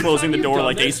Opening and every closing time the you've door done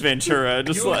like this, Ace Ventura,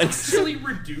 just you like. actually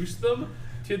reduce them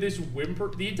to this whimper.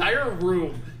 The entire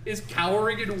room is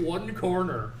cowering in one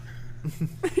corner.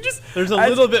 There's a As-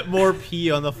 little bit more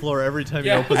pee on the floor every time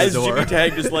Yeah. you open the As door. Jimmy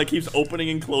Tag just like keeps opening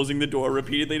and closing the door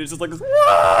repeatedly, it's just like this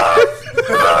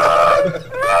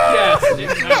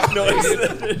Yes. noise.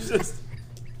 It's just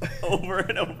over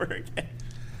and over again.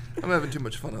 I'm having too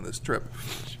much fun on this trip.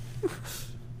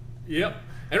 Yep.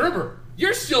 And remember,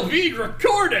 you're still being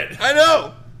recorded. I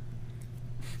know.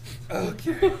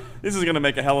 Okay. This is gonna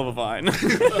make a hell of a vine.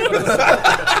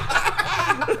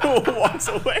 Walks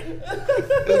away.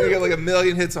 We got like 1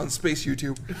 million hits on space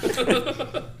YouTube.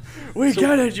 We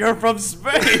get it. You're from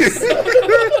space.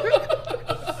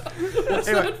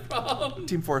 Anyway, Um,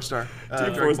 Team 4-star.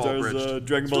 Team Dragon 4 Ball Stars, Bridge.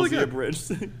 Dragon Ball Z really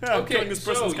abridged. Okay, Killing this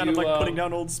person's so kind of you, like putting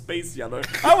down old space yellow.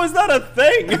 How is that a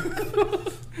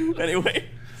thing? Anyway,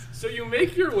 So you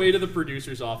make your way to the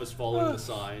producer's office following the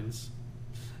signs.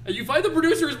 And you find the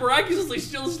producer is miraculously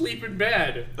still asleep in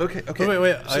bed. Okay, okay.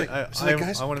 Wait. So like- so like,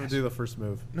 guys, I want to guys- do the first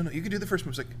move. No, you can do the first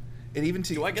move. It's like, and even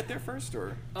to do I get there first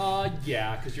or?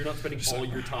 Yeah, because you're not spending all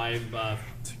your time.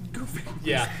 Goofy.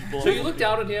 Yeah. So you look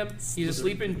down at him. He's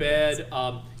asleep in bed.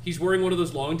 He's wearing one of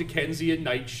those long Dickensian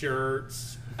night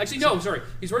shirts. Actually, no, sorry.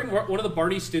 He's wearing one of the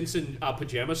Barney Stinson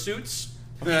pajama suits.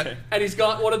 Okay. And he's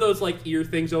got one of those like ear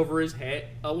things over his head,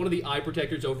 one of the eye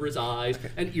protectors over his eyes,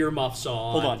 and earmuffs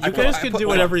on. Hold on. You guys I can put- do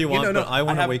hold whatever on. you want, no, but I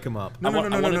want to have- wake him up. No, I wanna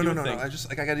do no. a thing.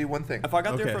 I gotta do one thing. If I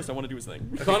got there Okay. first, I want to do his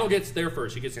thing. Connell gets there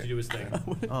first. He gets to do his thing.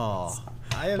 Oh,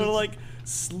 I I am. want to like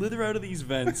slither out of these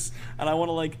vents, and I want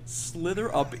to like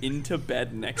slither up into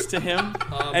bed next to him,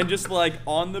 and just like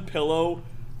on the pillow,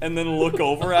 and then look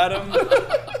over at him,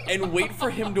 and wait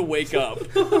for him to wake up,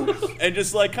 and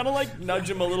just like kind of like nudge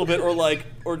him a little bit,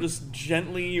 or just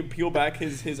gently peel back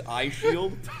his eye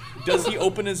shield. Does he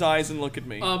open his eyes and look at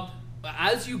me?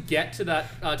 As you get to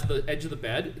that to the edge of the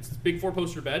bed, it's this big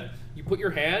 4-poster bed. You put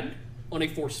your hand on a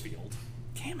force field.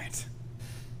 Damn it!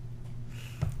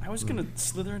 I was gonna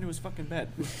slither into his fucking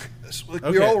bed. Like,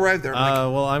 Okay. we all arrived there. I'm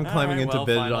like, Well, I'm climbing Alright, into well,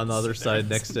 bed fine, on the I'll other stare- side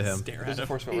next to him. Stare at there's a him.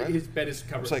 force field, right? His bed is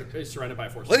covered. like- is surrounded by a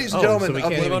force Ladies and Oh, gentlemen, so we of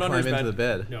can't the- even What about climb under into his the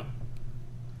bed. No.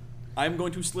 I'm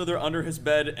going to slither under his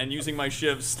bed and using my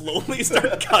shiv slowly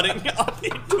start cutting up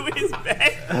into his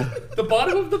bed. The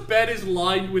bottom of the bed is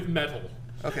lined with metal.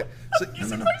 Okay. So,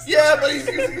 no. Yeah, but he's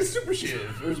using a super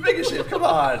shiv. Or his mega shiv. Come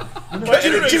on.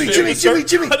 Jimmy.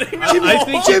 I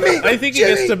think Jimmy, I think he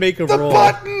gets to make a the roll.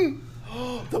 button.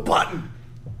 The button.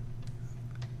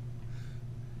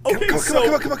 Okay, Come on,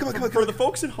 so come on. for the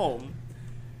folks at home,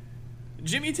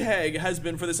 Jimmy Tag has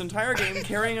been for this entire game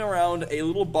carrying around a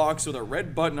little box with a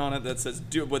red button on it that says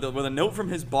with a note from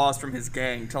his boss from his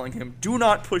gang telling him, "Do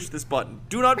not push this button.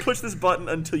 Do not push this button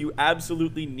until you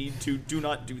absolutely need to. Do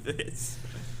not do this."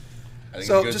 I think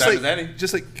So it's as good just time as like, any.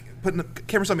 just like putting the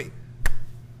cameras on me.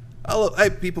 Hello, hey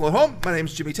people at home. My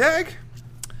name's Jimmy Tag.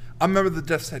 I'm a member of the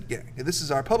Death's Head Gang, and this is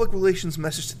our public relations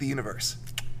message to the universe.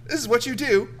 This is what you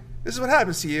do. This is what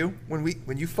happens to you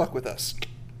when you fuck with us.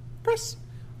 Press.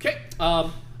 Okay. A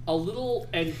little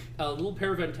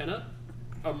pair of antenna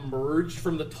emerged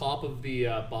from the top of the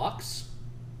box,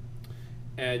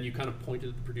 and you kind of pointed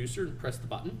at the producer and pressed the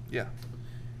button. Yeah.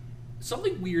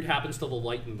 Something weird happens to the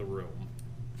light in the room.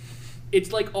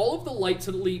 It's like all of the light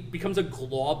suddenly becomes a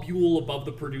globule above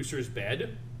the producer's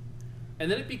bed,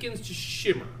 and then it begins to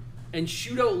shimmer and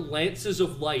shoot out lances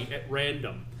of light at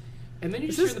random. And then you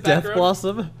Is just hear this in the Death background,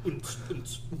 Blossom?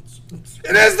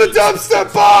 It is the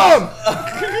dubstep bomb.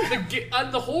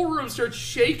 and the whole room starts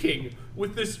shaking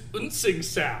with this unsing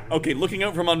sound. Okay, looking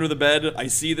out from under the bed, I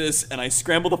see this and I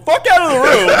scramble the fuck out of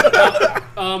the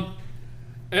room.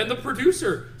 And the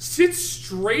producer sits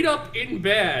straight up in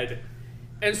bed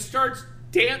and starts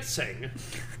dancing.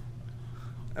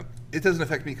 It doesn't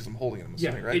affect me because I'm holding it. I'm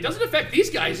assuming, right? It doesn't affect these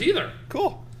guys either.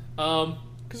 Cool. Because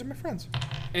they're my friends.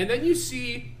 And then you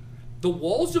see the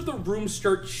walls of the room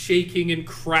start shaking and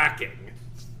cracking.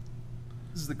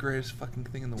 This is the greatest fucking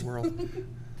thing in the world.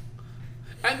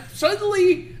 And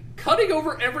suddenly, cutting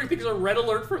over everything is a red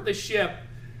alert for the ship.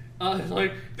 It's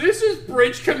like, this is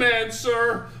Bridge Command,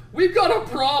 sir. We've got a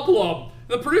problem.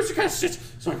 The producer kind of sits.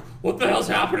 It's like, what the hell's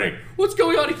happening? What's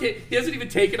going on? He hasn't even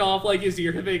taken off like his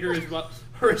ear thing or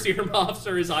his earmuffs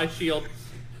or his eye shield.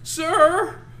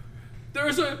 Sir,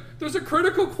 there's a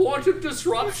critical quantum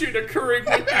disruption occurring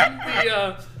within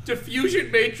the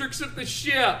diffusion matrix of the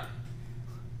ship.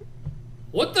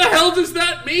 What the hell does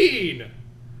that mean?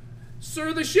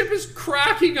 Sir, the ship is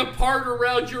cracking apart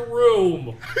around your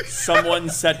room. Someone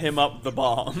set him up the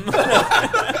bomb.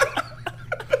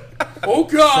 Oh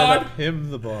Set God! up him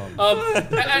the bomb.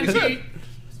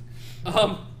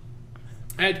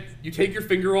 And you take your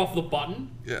finger off the button.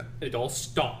 Yeah. And it all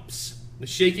stops. The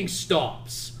shaking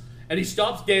stops. And he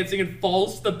stops dancing and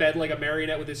falls to the bed like a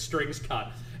marionette with his strings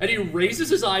cut. And he raises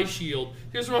his eye shield.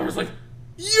 Here's Robert's like,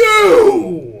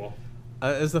 you!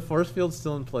 Is the force field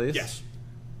still in place? Yes.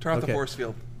 Turn off the Okay. force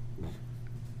field.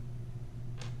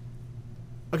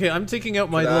 Okay, I'm taking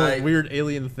out my Could little I- weird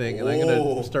alien thing, and I'm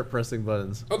gonna start pressing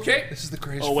buttons. Okay. This is the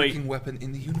greatest Oh, wait. freaking weapon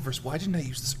in the universe. Why didn't I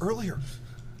use this earlier?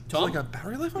 Tom, Like a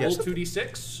battery life on roll or something?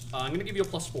 2d6. I'm going to give you a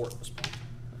 +4 at this point.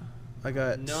 I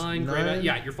got 9. Great.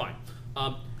 Yeah, you're fine.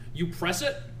 You press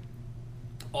it.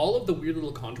 All of the weird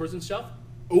little contours and stuff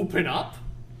open up.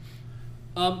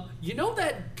 You know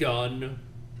that gun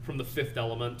from the Fifth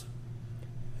Element?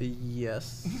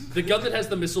 Yes. The gun that has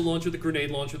the missile launcher, the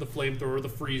grenade launcher, the flamethrower, the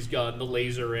freeze gun, the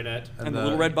laser in it. And the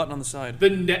little red button on the side. The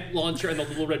net launcher and the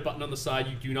little red button on the side.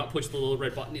 You do not push the little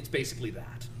red button. It's basically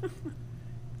that.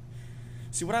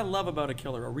 See, what I love about a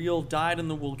killer, a real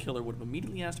dyed-in-the-wool killer would have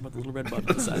immediately asked about the little red button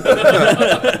on the side.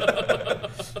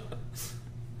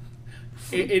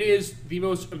 It is the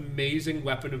most amazing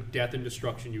weapon of death and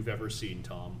destruction you've ever seen,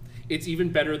 Tom. It's even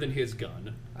better than his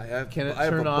gun. Can it I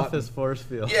have turn a off button. his force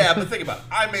field? Yeah, but think about it.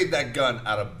 I made that gun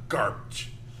out of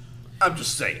garbage. I'm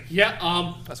just saying.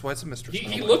 Yeah, That's why it's a mistress.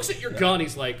 he looks at your gun,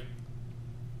 he's like,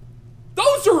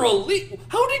 those are elite.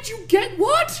 How did you get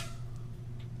what?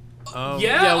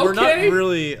 Yeah, we're okay. not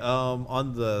really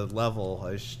on the level.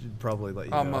 I should probably let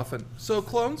you know. Muffin. So,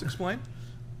 clones, explain.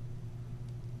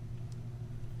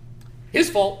 His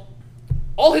fault.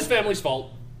 All his family's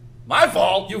fault. My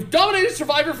fault. You've dominated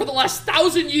Survivor for the last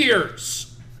 1,000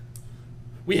 years.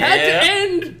 We had to Yeah.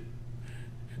 end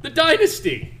the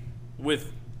dynasty.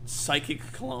 With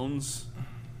psychic clones.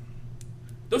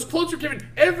 Those clones were given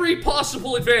every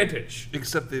possible advantage.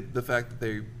 Except the fact that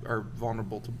they are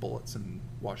vulnerable to bullets and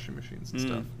washing machines and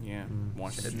stuff. Yeah.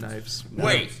 Watch And knives.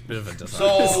 Wait. Bit of a design.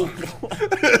 So,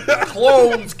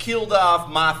 clones killed off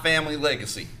my family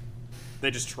legacy.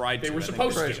 They just tried to. They were I think.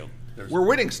 supposed Right. to. We're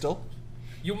winning still.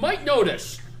 You might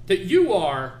notice that you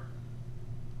are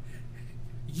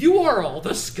all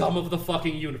the scum of the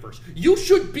fucking universe. You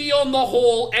should be on the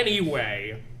whole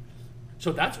anyway.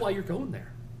 So that's why you're going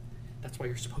there. That's why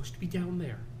you're supposed to be down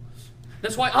there.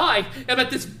 That's why I am at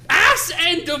this ass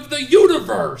end of the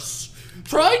universe,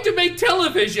 trying to make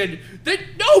television that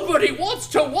nobody wants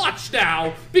to watch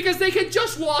now because they can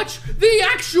just watch the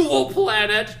actual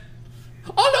planet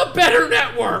on a better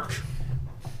network.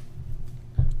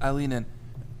 I lean in.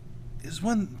 There's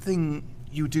one thing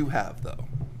you do have, though,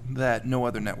 that no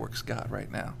other network's got right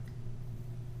now.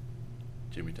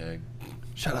 Jimmy Tag.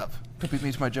 Shut up. Don't beat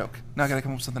me to my joke. Now I gotta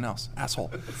come up with something else.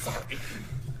 Asshole. Sorry.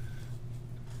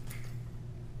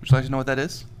 Would you like to know what that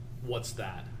is? What's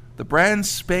that? The brand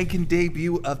spanking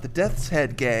debut of the Death's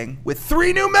Head Gang with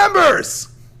 3 new members!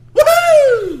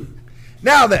 Woohoo!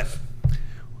 Now then,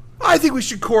 I think we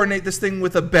should coordinate this thing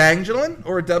with a bang, gentlemen,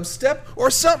 or a dubstep, or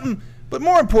something. But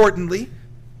more importantly,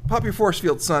 pop your force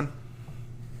field, son.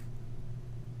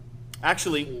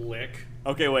 Actually. Lick.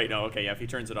 Okay, wait, no, okay, yeah, if he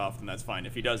turns it off, then that's fine.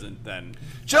 If he doesn't, then.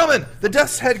 Gentlemen, the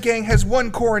Death's Head Gang has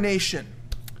one coronation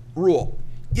rule.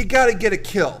 You gotta get a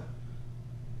kill.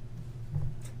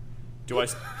 Do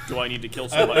I need to kill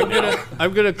somebody now?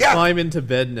 I'm gonna Yeah. climb into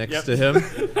bed next Yep. to him,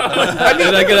 and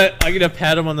I'm gonna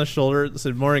pat him on the shoulder and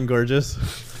say, "Morning, gorgeous."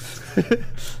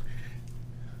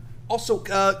 Also,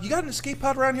 you got an escape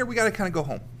pod around here? We gotta kind of go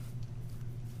home.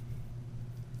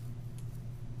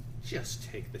 Just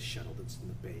take the shuttle that's in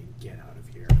the bay and get out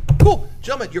of here. Cool.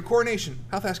 Gentlemen, your coronation.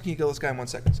 How fast can you kill this guy in 1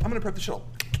 second? I'm gonna prep the shuttle.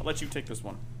 I'll let you take this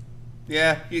one.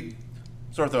 Yeah,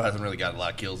 Sortho hasn't really got a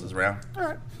lot of kills this round. All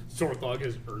right. Sorthog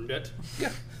has earned it.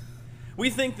 Yeah. We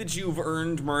think that you've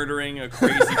earned murdering a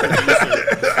crazy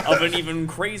producer of an even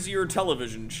crazier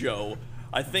television show.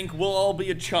 I think we'll all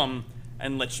be a chum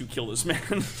and let you kill this man.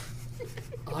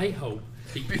 I hope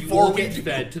that you Before all we get do-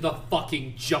 fed to the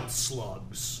fucking jump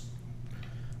slugs.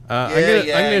 I'm gonna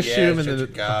yeah, shoot him in shut your the.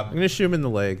 gob. I'm gonna shoot him in the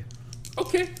leg.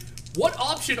 Okay, what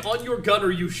option on your gun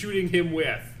are you shooting him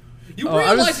with? You Oh,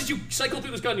 I realize was- that you cycle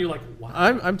through this gun and you're like, wow.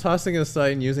 I'm tossing it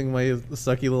aside and using my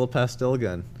sucky little pastel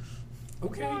gun.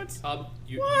 Okay.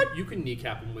 You can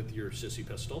kneecap him with your sissy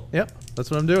pistol. Yep,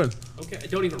 that's what I'm doing. Okay,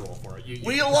 don't even roll for it. You,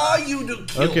 We allow you to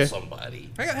kill Okay. somebody.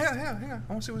 Hang on.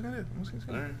 I want to see what he's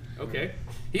gonna do. okay.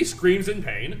 He screams in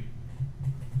pain.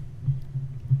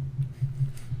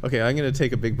 Okay, I'm gonna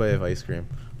take a big bite of ice cream.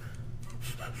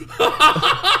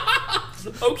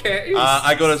 Okay.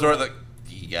 I go to Zora like,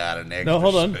 do you got an extra No,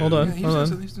 hold on. spoon. Yeah, he's Hold doing on.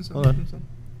 something, he's doing Hold something, on. he's doing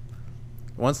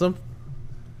Want some?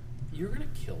 You're gonna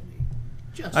kill me.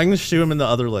 Just I'm gonna shoot him in the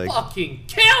other leg. fucking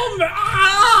kill me!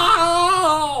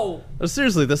 Ow! Oh,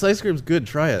 seriously, this ice cream's good.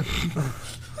 Try it.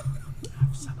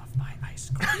 Some of my ice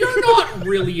cream. You're not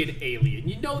really an alien.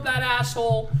 You know that,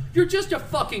 asshole? You're just a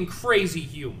fucking crazy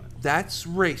human. That's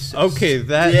racist. Okay,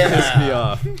 that pissed me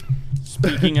off.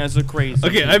 Speaking as a crazy.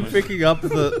 Okay, I'm human. picking up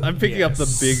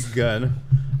the big gun.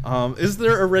 Is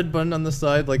there a red button on the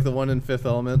side like the one in Fifth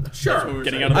Element? Sure.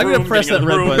 Getting out of the I'm room. gonna press getting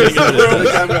that out of the red room, button. getting out of the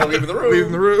room. I'm gonna leave the room.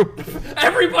 Leaving the room.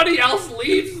 Everybody else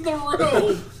leaves the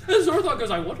room. And Zorthog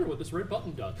goes, I wonder what this red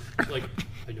button does. Like,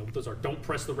 I know what those are. Don't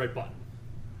press the red button.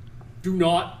 Do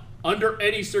not, under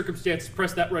any circumstance,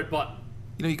 press that red button.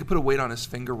 You know, you could put a weight on his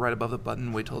finger right above the button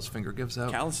and wait till his finger gives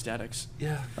out. Calisthenics.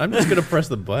 Yeah. I'm just gonna press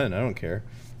the button. I don't care.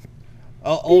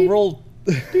 I'll roll.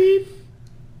 Beep.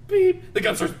 Beep. The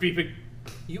gun starts beeping.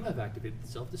 You have activated the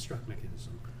self-destruct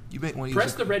mechanism. You may want to Press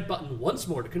use the red button once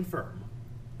more to confirm.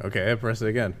 Okay, I press it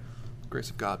again. grace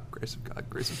of God, grace of God,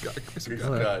 grace of God, grace of Oh,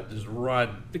 God. God, just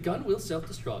run. The gun will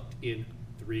self-destruct in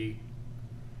 3,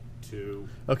 2.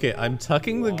 Okay, I'm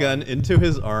tucking the gun into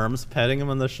his arms, patting him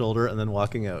on the shoulder, and then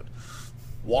walking out.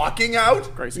 Walking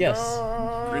out? Grace. Yes.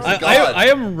 Grace I, of God. I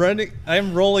am running. I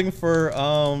am rolling for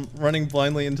running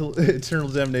blindly into eternal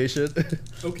damnation.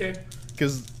 Okay.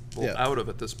 Because Well, out of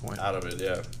at this point. Out of it,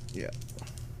 yeah. yeah.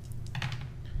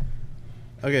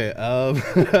 Okay.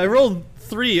 I rolled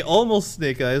 3, almost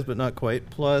snake eyes, but not quite.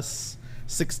 Plus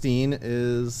 16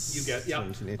 is You get- yeah.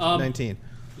 17, 18, 19.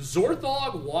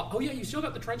 Zorthog oh yeah, you still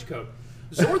got the trench coat.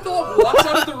 Zorthog walks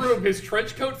out of the room, his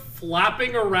trench coat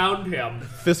flapping around him.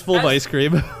 Fistful of as- ice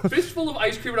cream. Fistful of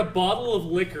ice cream and a bottle of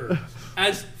liquor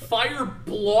as fire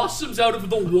blossoms out of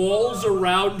the walls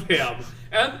around him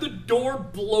and the door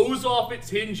blows off its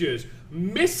hinges,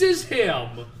 misses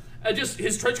him, and just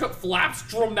his trench coat flaps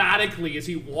dramatically as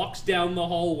he walks down the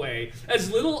hallway as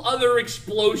little other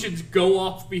explosions go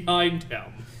off behind him.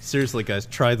 Seriously, guys,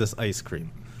 try this ice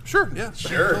cream. Sure, yeah.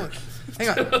 Sure. totally. Hang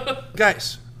on.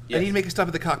 Guys, I need to make a stop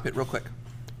at the cockpit real quick.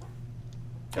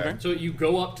 Okay. So you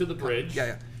go up to the bridge.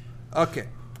 Yeah. Okay.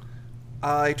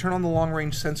 I turn on the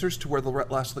long-range sensors to where the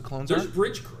last of the clones There's are.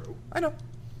 bridge crew. I know.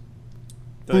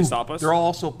 Do they stop us? They're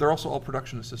also all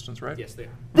production assistants, right? Yes, they are.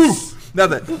 Now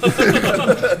then.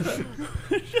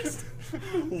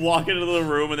 walk into the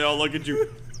room and they all look at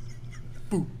you.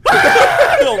 Boom.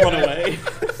 They'll run away.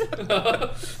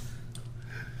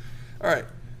 All right.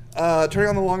 Turning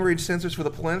on the long-range sensors for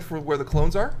the planet for where the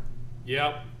clones are.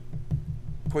 Yep.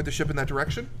 Point the ship in that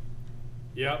direction.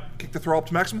 Yep. Kick the throttle up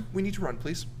to maximum. We need to run,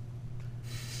 please.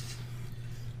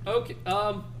 Okay.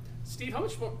 Steve, how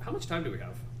much time do we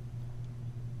have?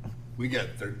 We got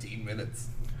 13 minutes.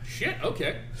 Shit.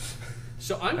 Okay.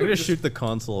 So I'm I'm gonna gonna just, shoot the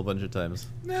console a bunch of times.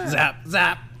 Nah.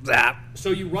 Zap. So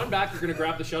you run back. You're gonna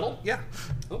grab the shuttle. Yeah.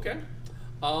 Okay.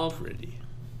 Pretty.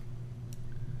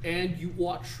 And you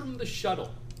watch from the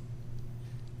shuttle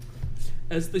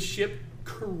as the ship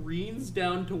careens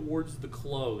down towards the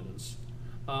clones.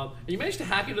 And you manage to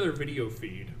hack into their video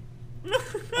feed.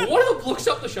 And one of them looks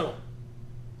up the shuttle.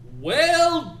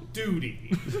 Well,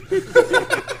 duty.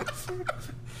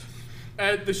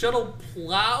 And the shuttle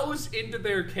plows into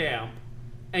their camp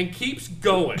and keeps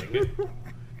going.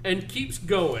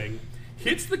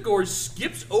 Hits the gorge,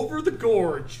 skips over the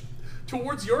gorge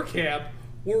towards your camp,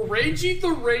 where Rangy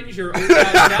the Ranger is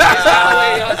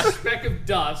now a speck of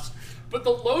dust. But the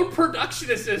lone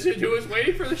production assistant who is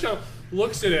waiting for the shuttle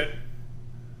looks at it,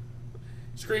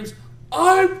 screams,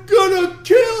 "I'm gonna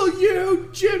kill you,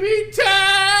 Jimmy Tank!"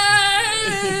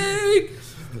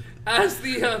 As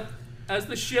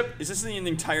the ship Is this the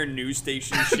entire news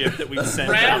station ship that we've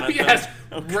sent down at rams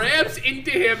them? rams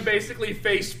into him basically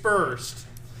face first.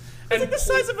 It's like the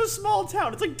size of a small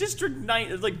town. It's like District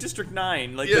 9. It's like District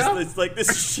 9. Like Yeah. this, it's like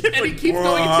this ship. And he like, keeps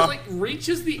going until "Wah." it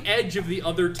reaches the edge of the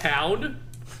other town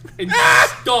and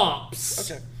stops.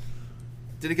 Okay.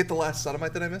 Did it get the last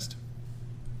sodomite that I missed?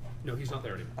 No, he's not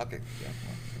there anymore. Okay. Yeah.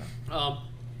 Well,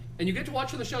 And you get to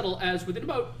watch on the shuttle as within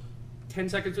about 10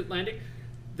 seconds of landing,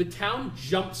 the town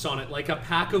jumps on it like a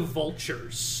pack of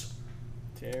vultures.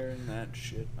 Tearing that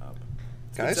shit up.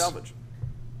 It's Guys? good salvage.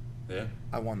 Yeah.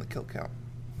 I won the kill count.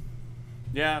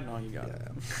 Yeah, no, you got it.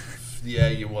 Yeah,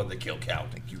 you won the kill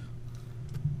count. Thank you.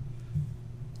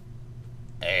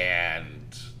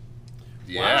 And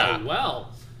yeah. Wow,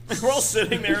 well. We're all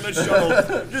sitting there in a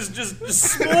shuttle, just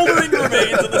smoldering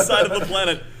remains on the side of the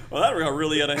planet. Well, that got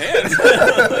really out of hand.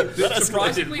 That escalated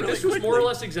Surprisingly, really this was more or quickly.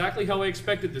 less exactly how I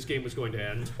expected this game was going to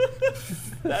end.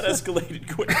 That escalated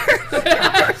quick.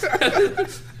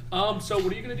 So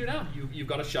what are you gonna do now? You've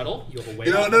got a shuttle. You have a way.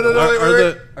 No, out.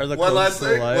 wait. Are the One codes last still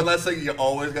thing. alive? One last thing you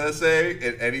always gotta say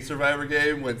in any Survivor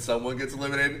game when someone gets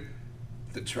eliminated: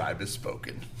 the tribe has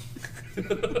spoken. And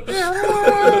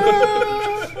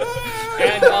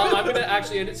I'm gonna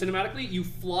actually end it cinematically. You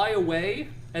fly away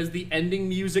as the ending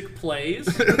music plays.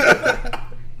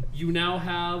 You now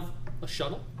have a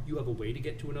shuttle. You have a way to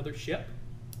get to another ship.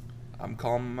 I'm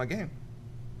calling my game.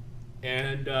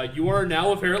 And you are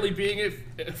now apparently being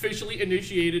officially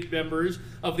initiated members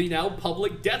of the now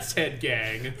public Death's Head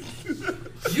gang.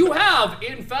 You have,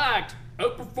 in fact,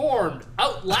 outperformed,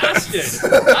 outlasted,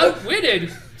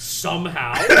 outwitted,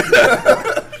 somehow,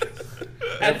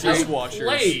 and Dishwashers.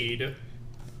 outplayed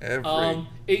Every.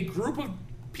 a group of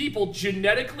people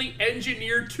genetically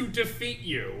engineered to defeat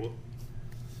you.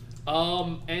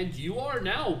 And you are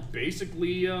now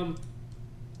basically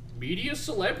media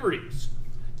celebrities.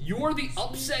 You are the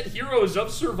upset heroes of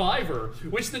Survivor,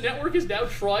 which the network is now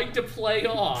trying to play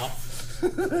off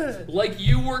like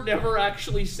you were never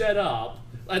actually set up.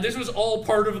 And this was all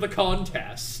part of the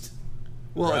contest.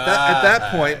 Well, at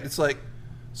that point, it's like,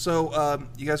 so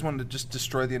you guys wanted to just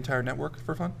destroy the entire network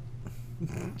for fun?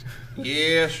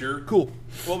 Yeah, sure. Cool.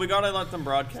 Well, we gotta let them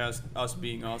broadcast us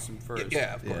being awesome first.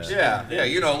 Yeah, of course. Yeah.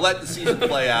 Let the season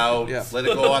play out. Yeah. Let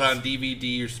it go on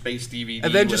DVD or space DVD.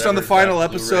 And then just on the whatever, final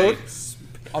Blu-ray. episode,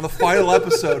 on the final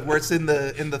episode where it's in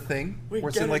the thing, We where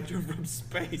it's get in like it from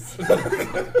space.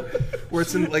 where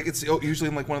it's in like it's usually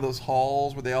in like one of those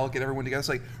halls where they all get everyone together. It's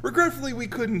like, regretfully we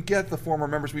couldn't get the former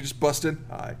members. We just bust in.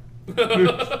 Hi.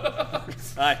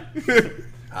 Hi.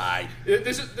 Hi.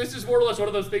 This is more or less one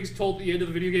of those things told at the end of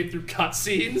the video game through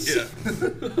cutscenes. Yeah.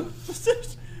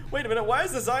 Wait a minute, why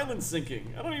is this island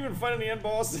sinking? I don't even find any end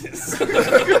bosses.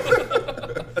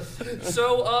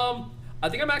 So, I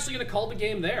think I'm actually going to call the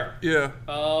game there. Yeah.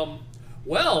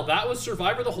 Well, that was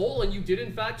Survivor the Whole, and you did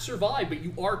in fact survive, but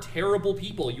you are terrible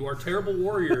people. You are terrible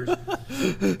warriors.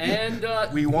 And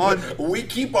We won. We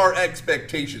keep our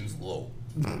expectations low.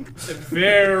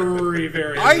 very,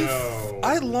 very low.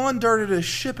 I lawn darted a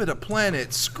ship at a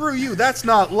planet. Screw you. That's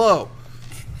not low.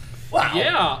 Wow.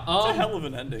 Yeah. It's a hell of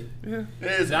an ending. It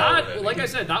is That, like I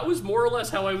said, that was more or less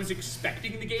how I was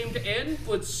expecting the game to end,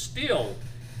 but still,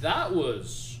 that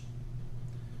was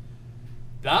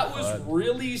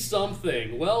really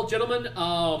something. Well, gentlemen,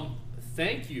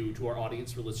 thank you to our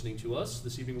audience for listening to us.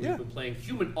 This evening we've been playing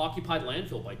Human Occupied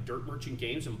Landfill by Dirt Merchant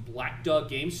Games and Black Dog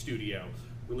Game Studio,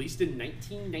 released in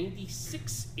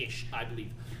 1996-ish, I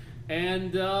believe.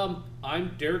 And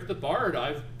I'm Derek the Bard.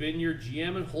 I've been your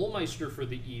GM and Holmeister for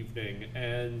the evening.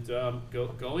 And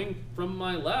going from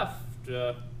my left...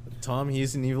 Tom,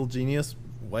 he's an evil genius.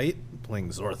 White, playing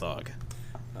Zorthog.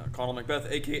 Connell Macbeth,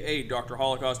 a.k.a. Dr.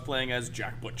 Holocaust, playing as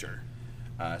Jack Butcher.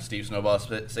 Steve Snowball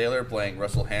Sailor playing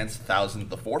Russell Hance, 1000th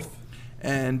the 4th.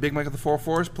 And Big Mike of the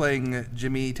 4-4s playing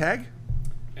Jimmy Tag.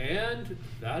 And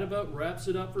that about wraps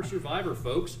it up for Survivor,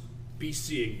 folks. Be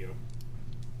seeing you.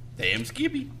 Damn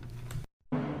Skippy.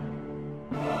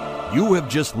 You have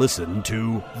just listened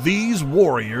to These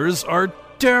Warriors Are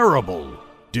Terrible.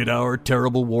 Did our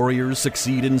terrible warriors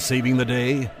succeed in saving the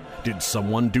day? Did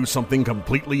someone do something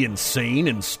completely insane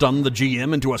and stun the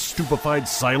GM into a stupefied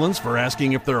silence for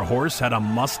asking if their horse had a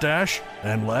mustache?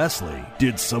 And lastly,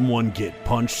 did someone get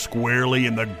punched squarely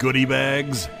in the goodie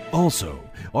bags? Also,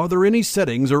 are there any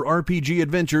settings or RPG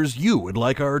adventures you would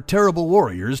like our terrible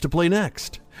warriors to play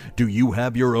next? Do you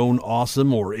have your own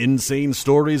awesome or insane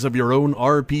stories of your own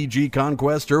RPG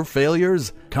conquest or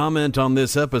failures? Comment on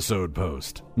this episode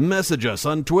post. Message us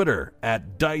on Twitter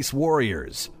at Dice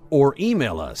Warriors. Or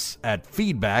email us at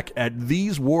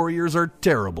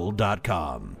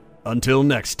feedback@thesewarriorsarterrible.com. Until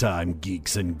next time,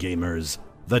 geeks and gamers,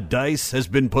 the dice has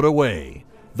been put away,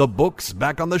 the books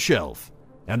back on the shelf,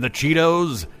 and the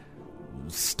Cheetos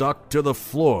stuck to the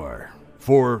floor.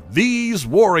 For these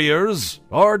warriors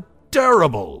are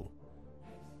terrible.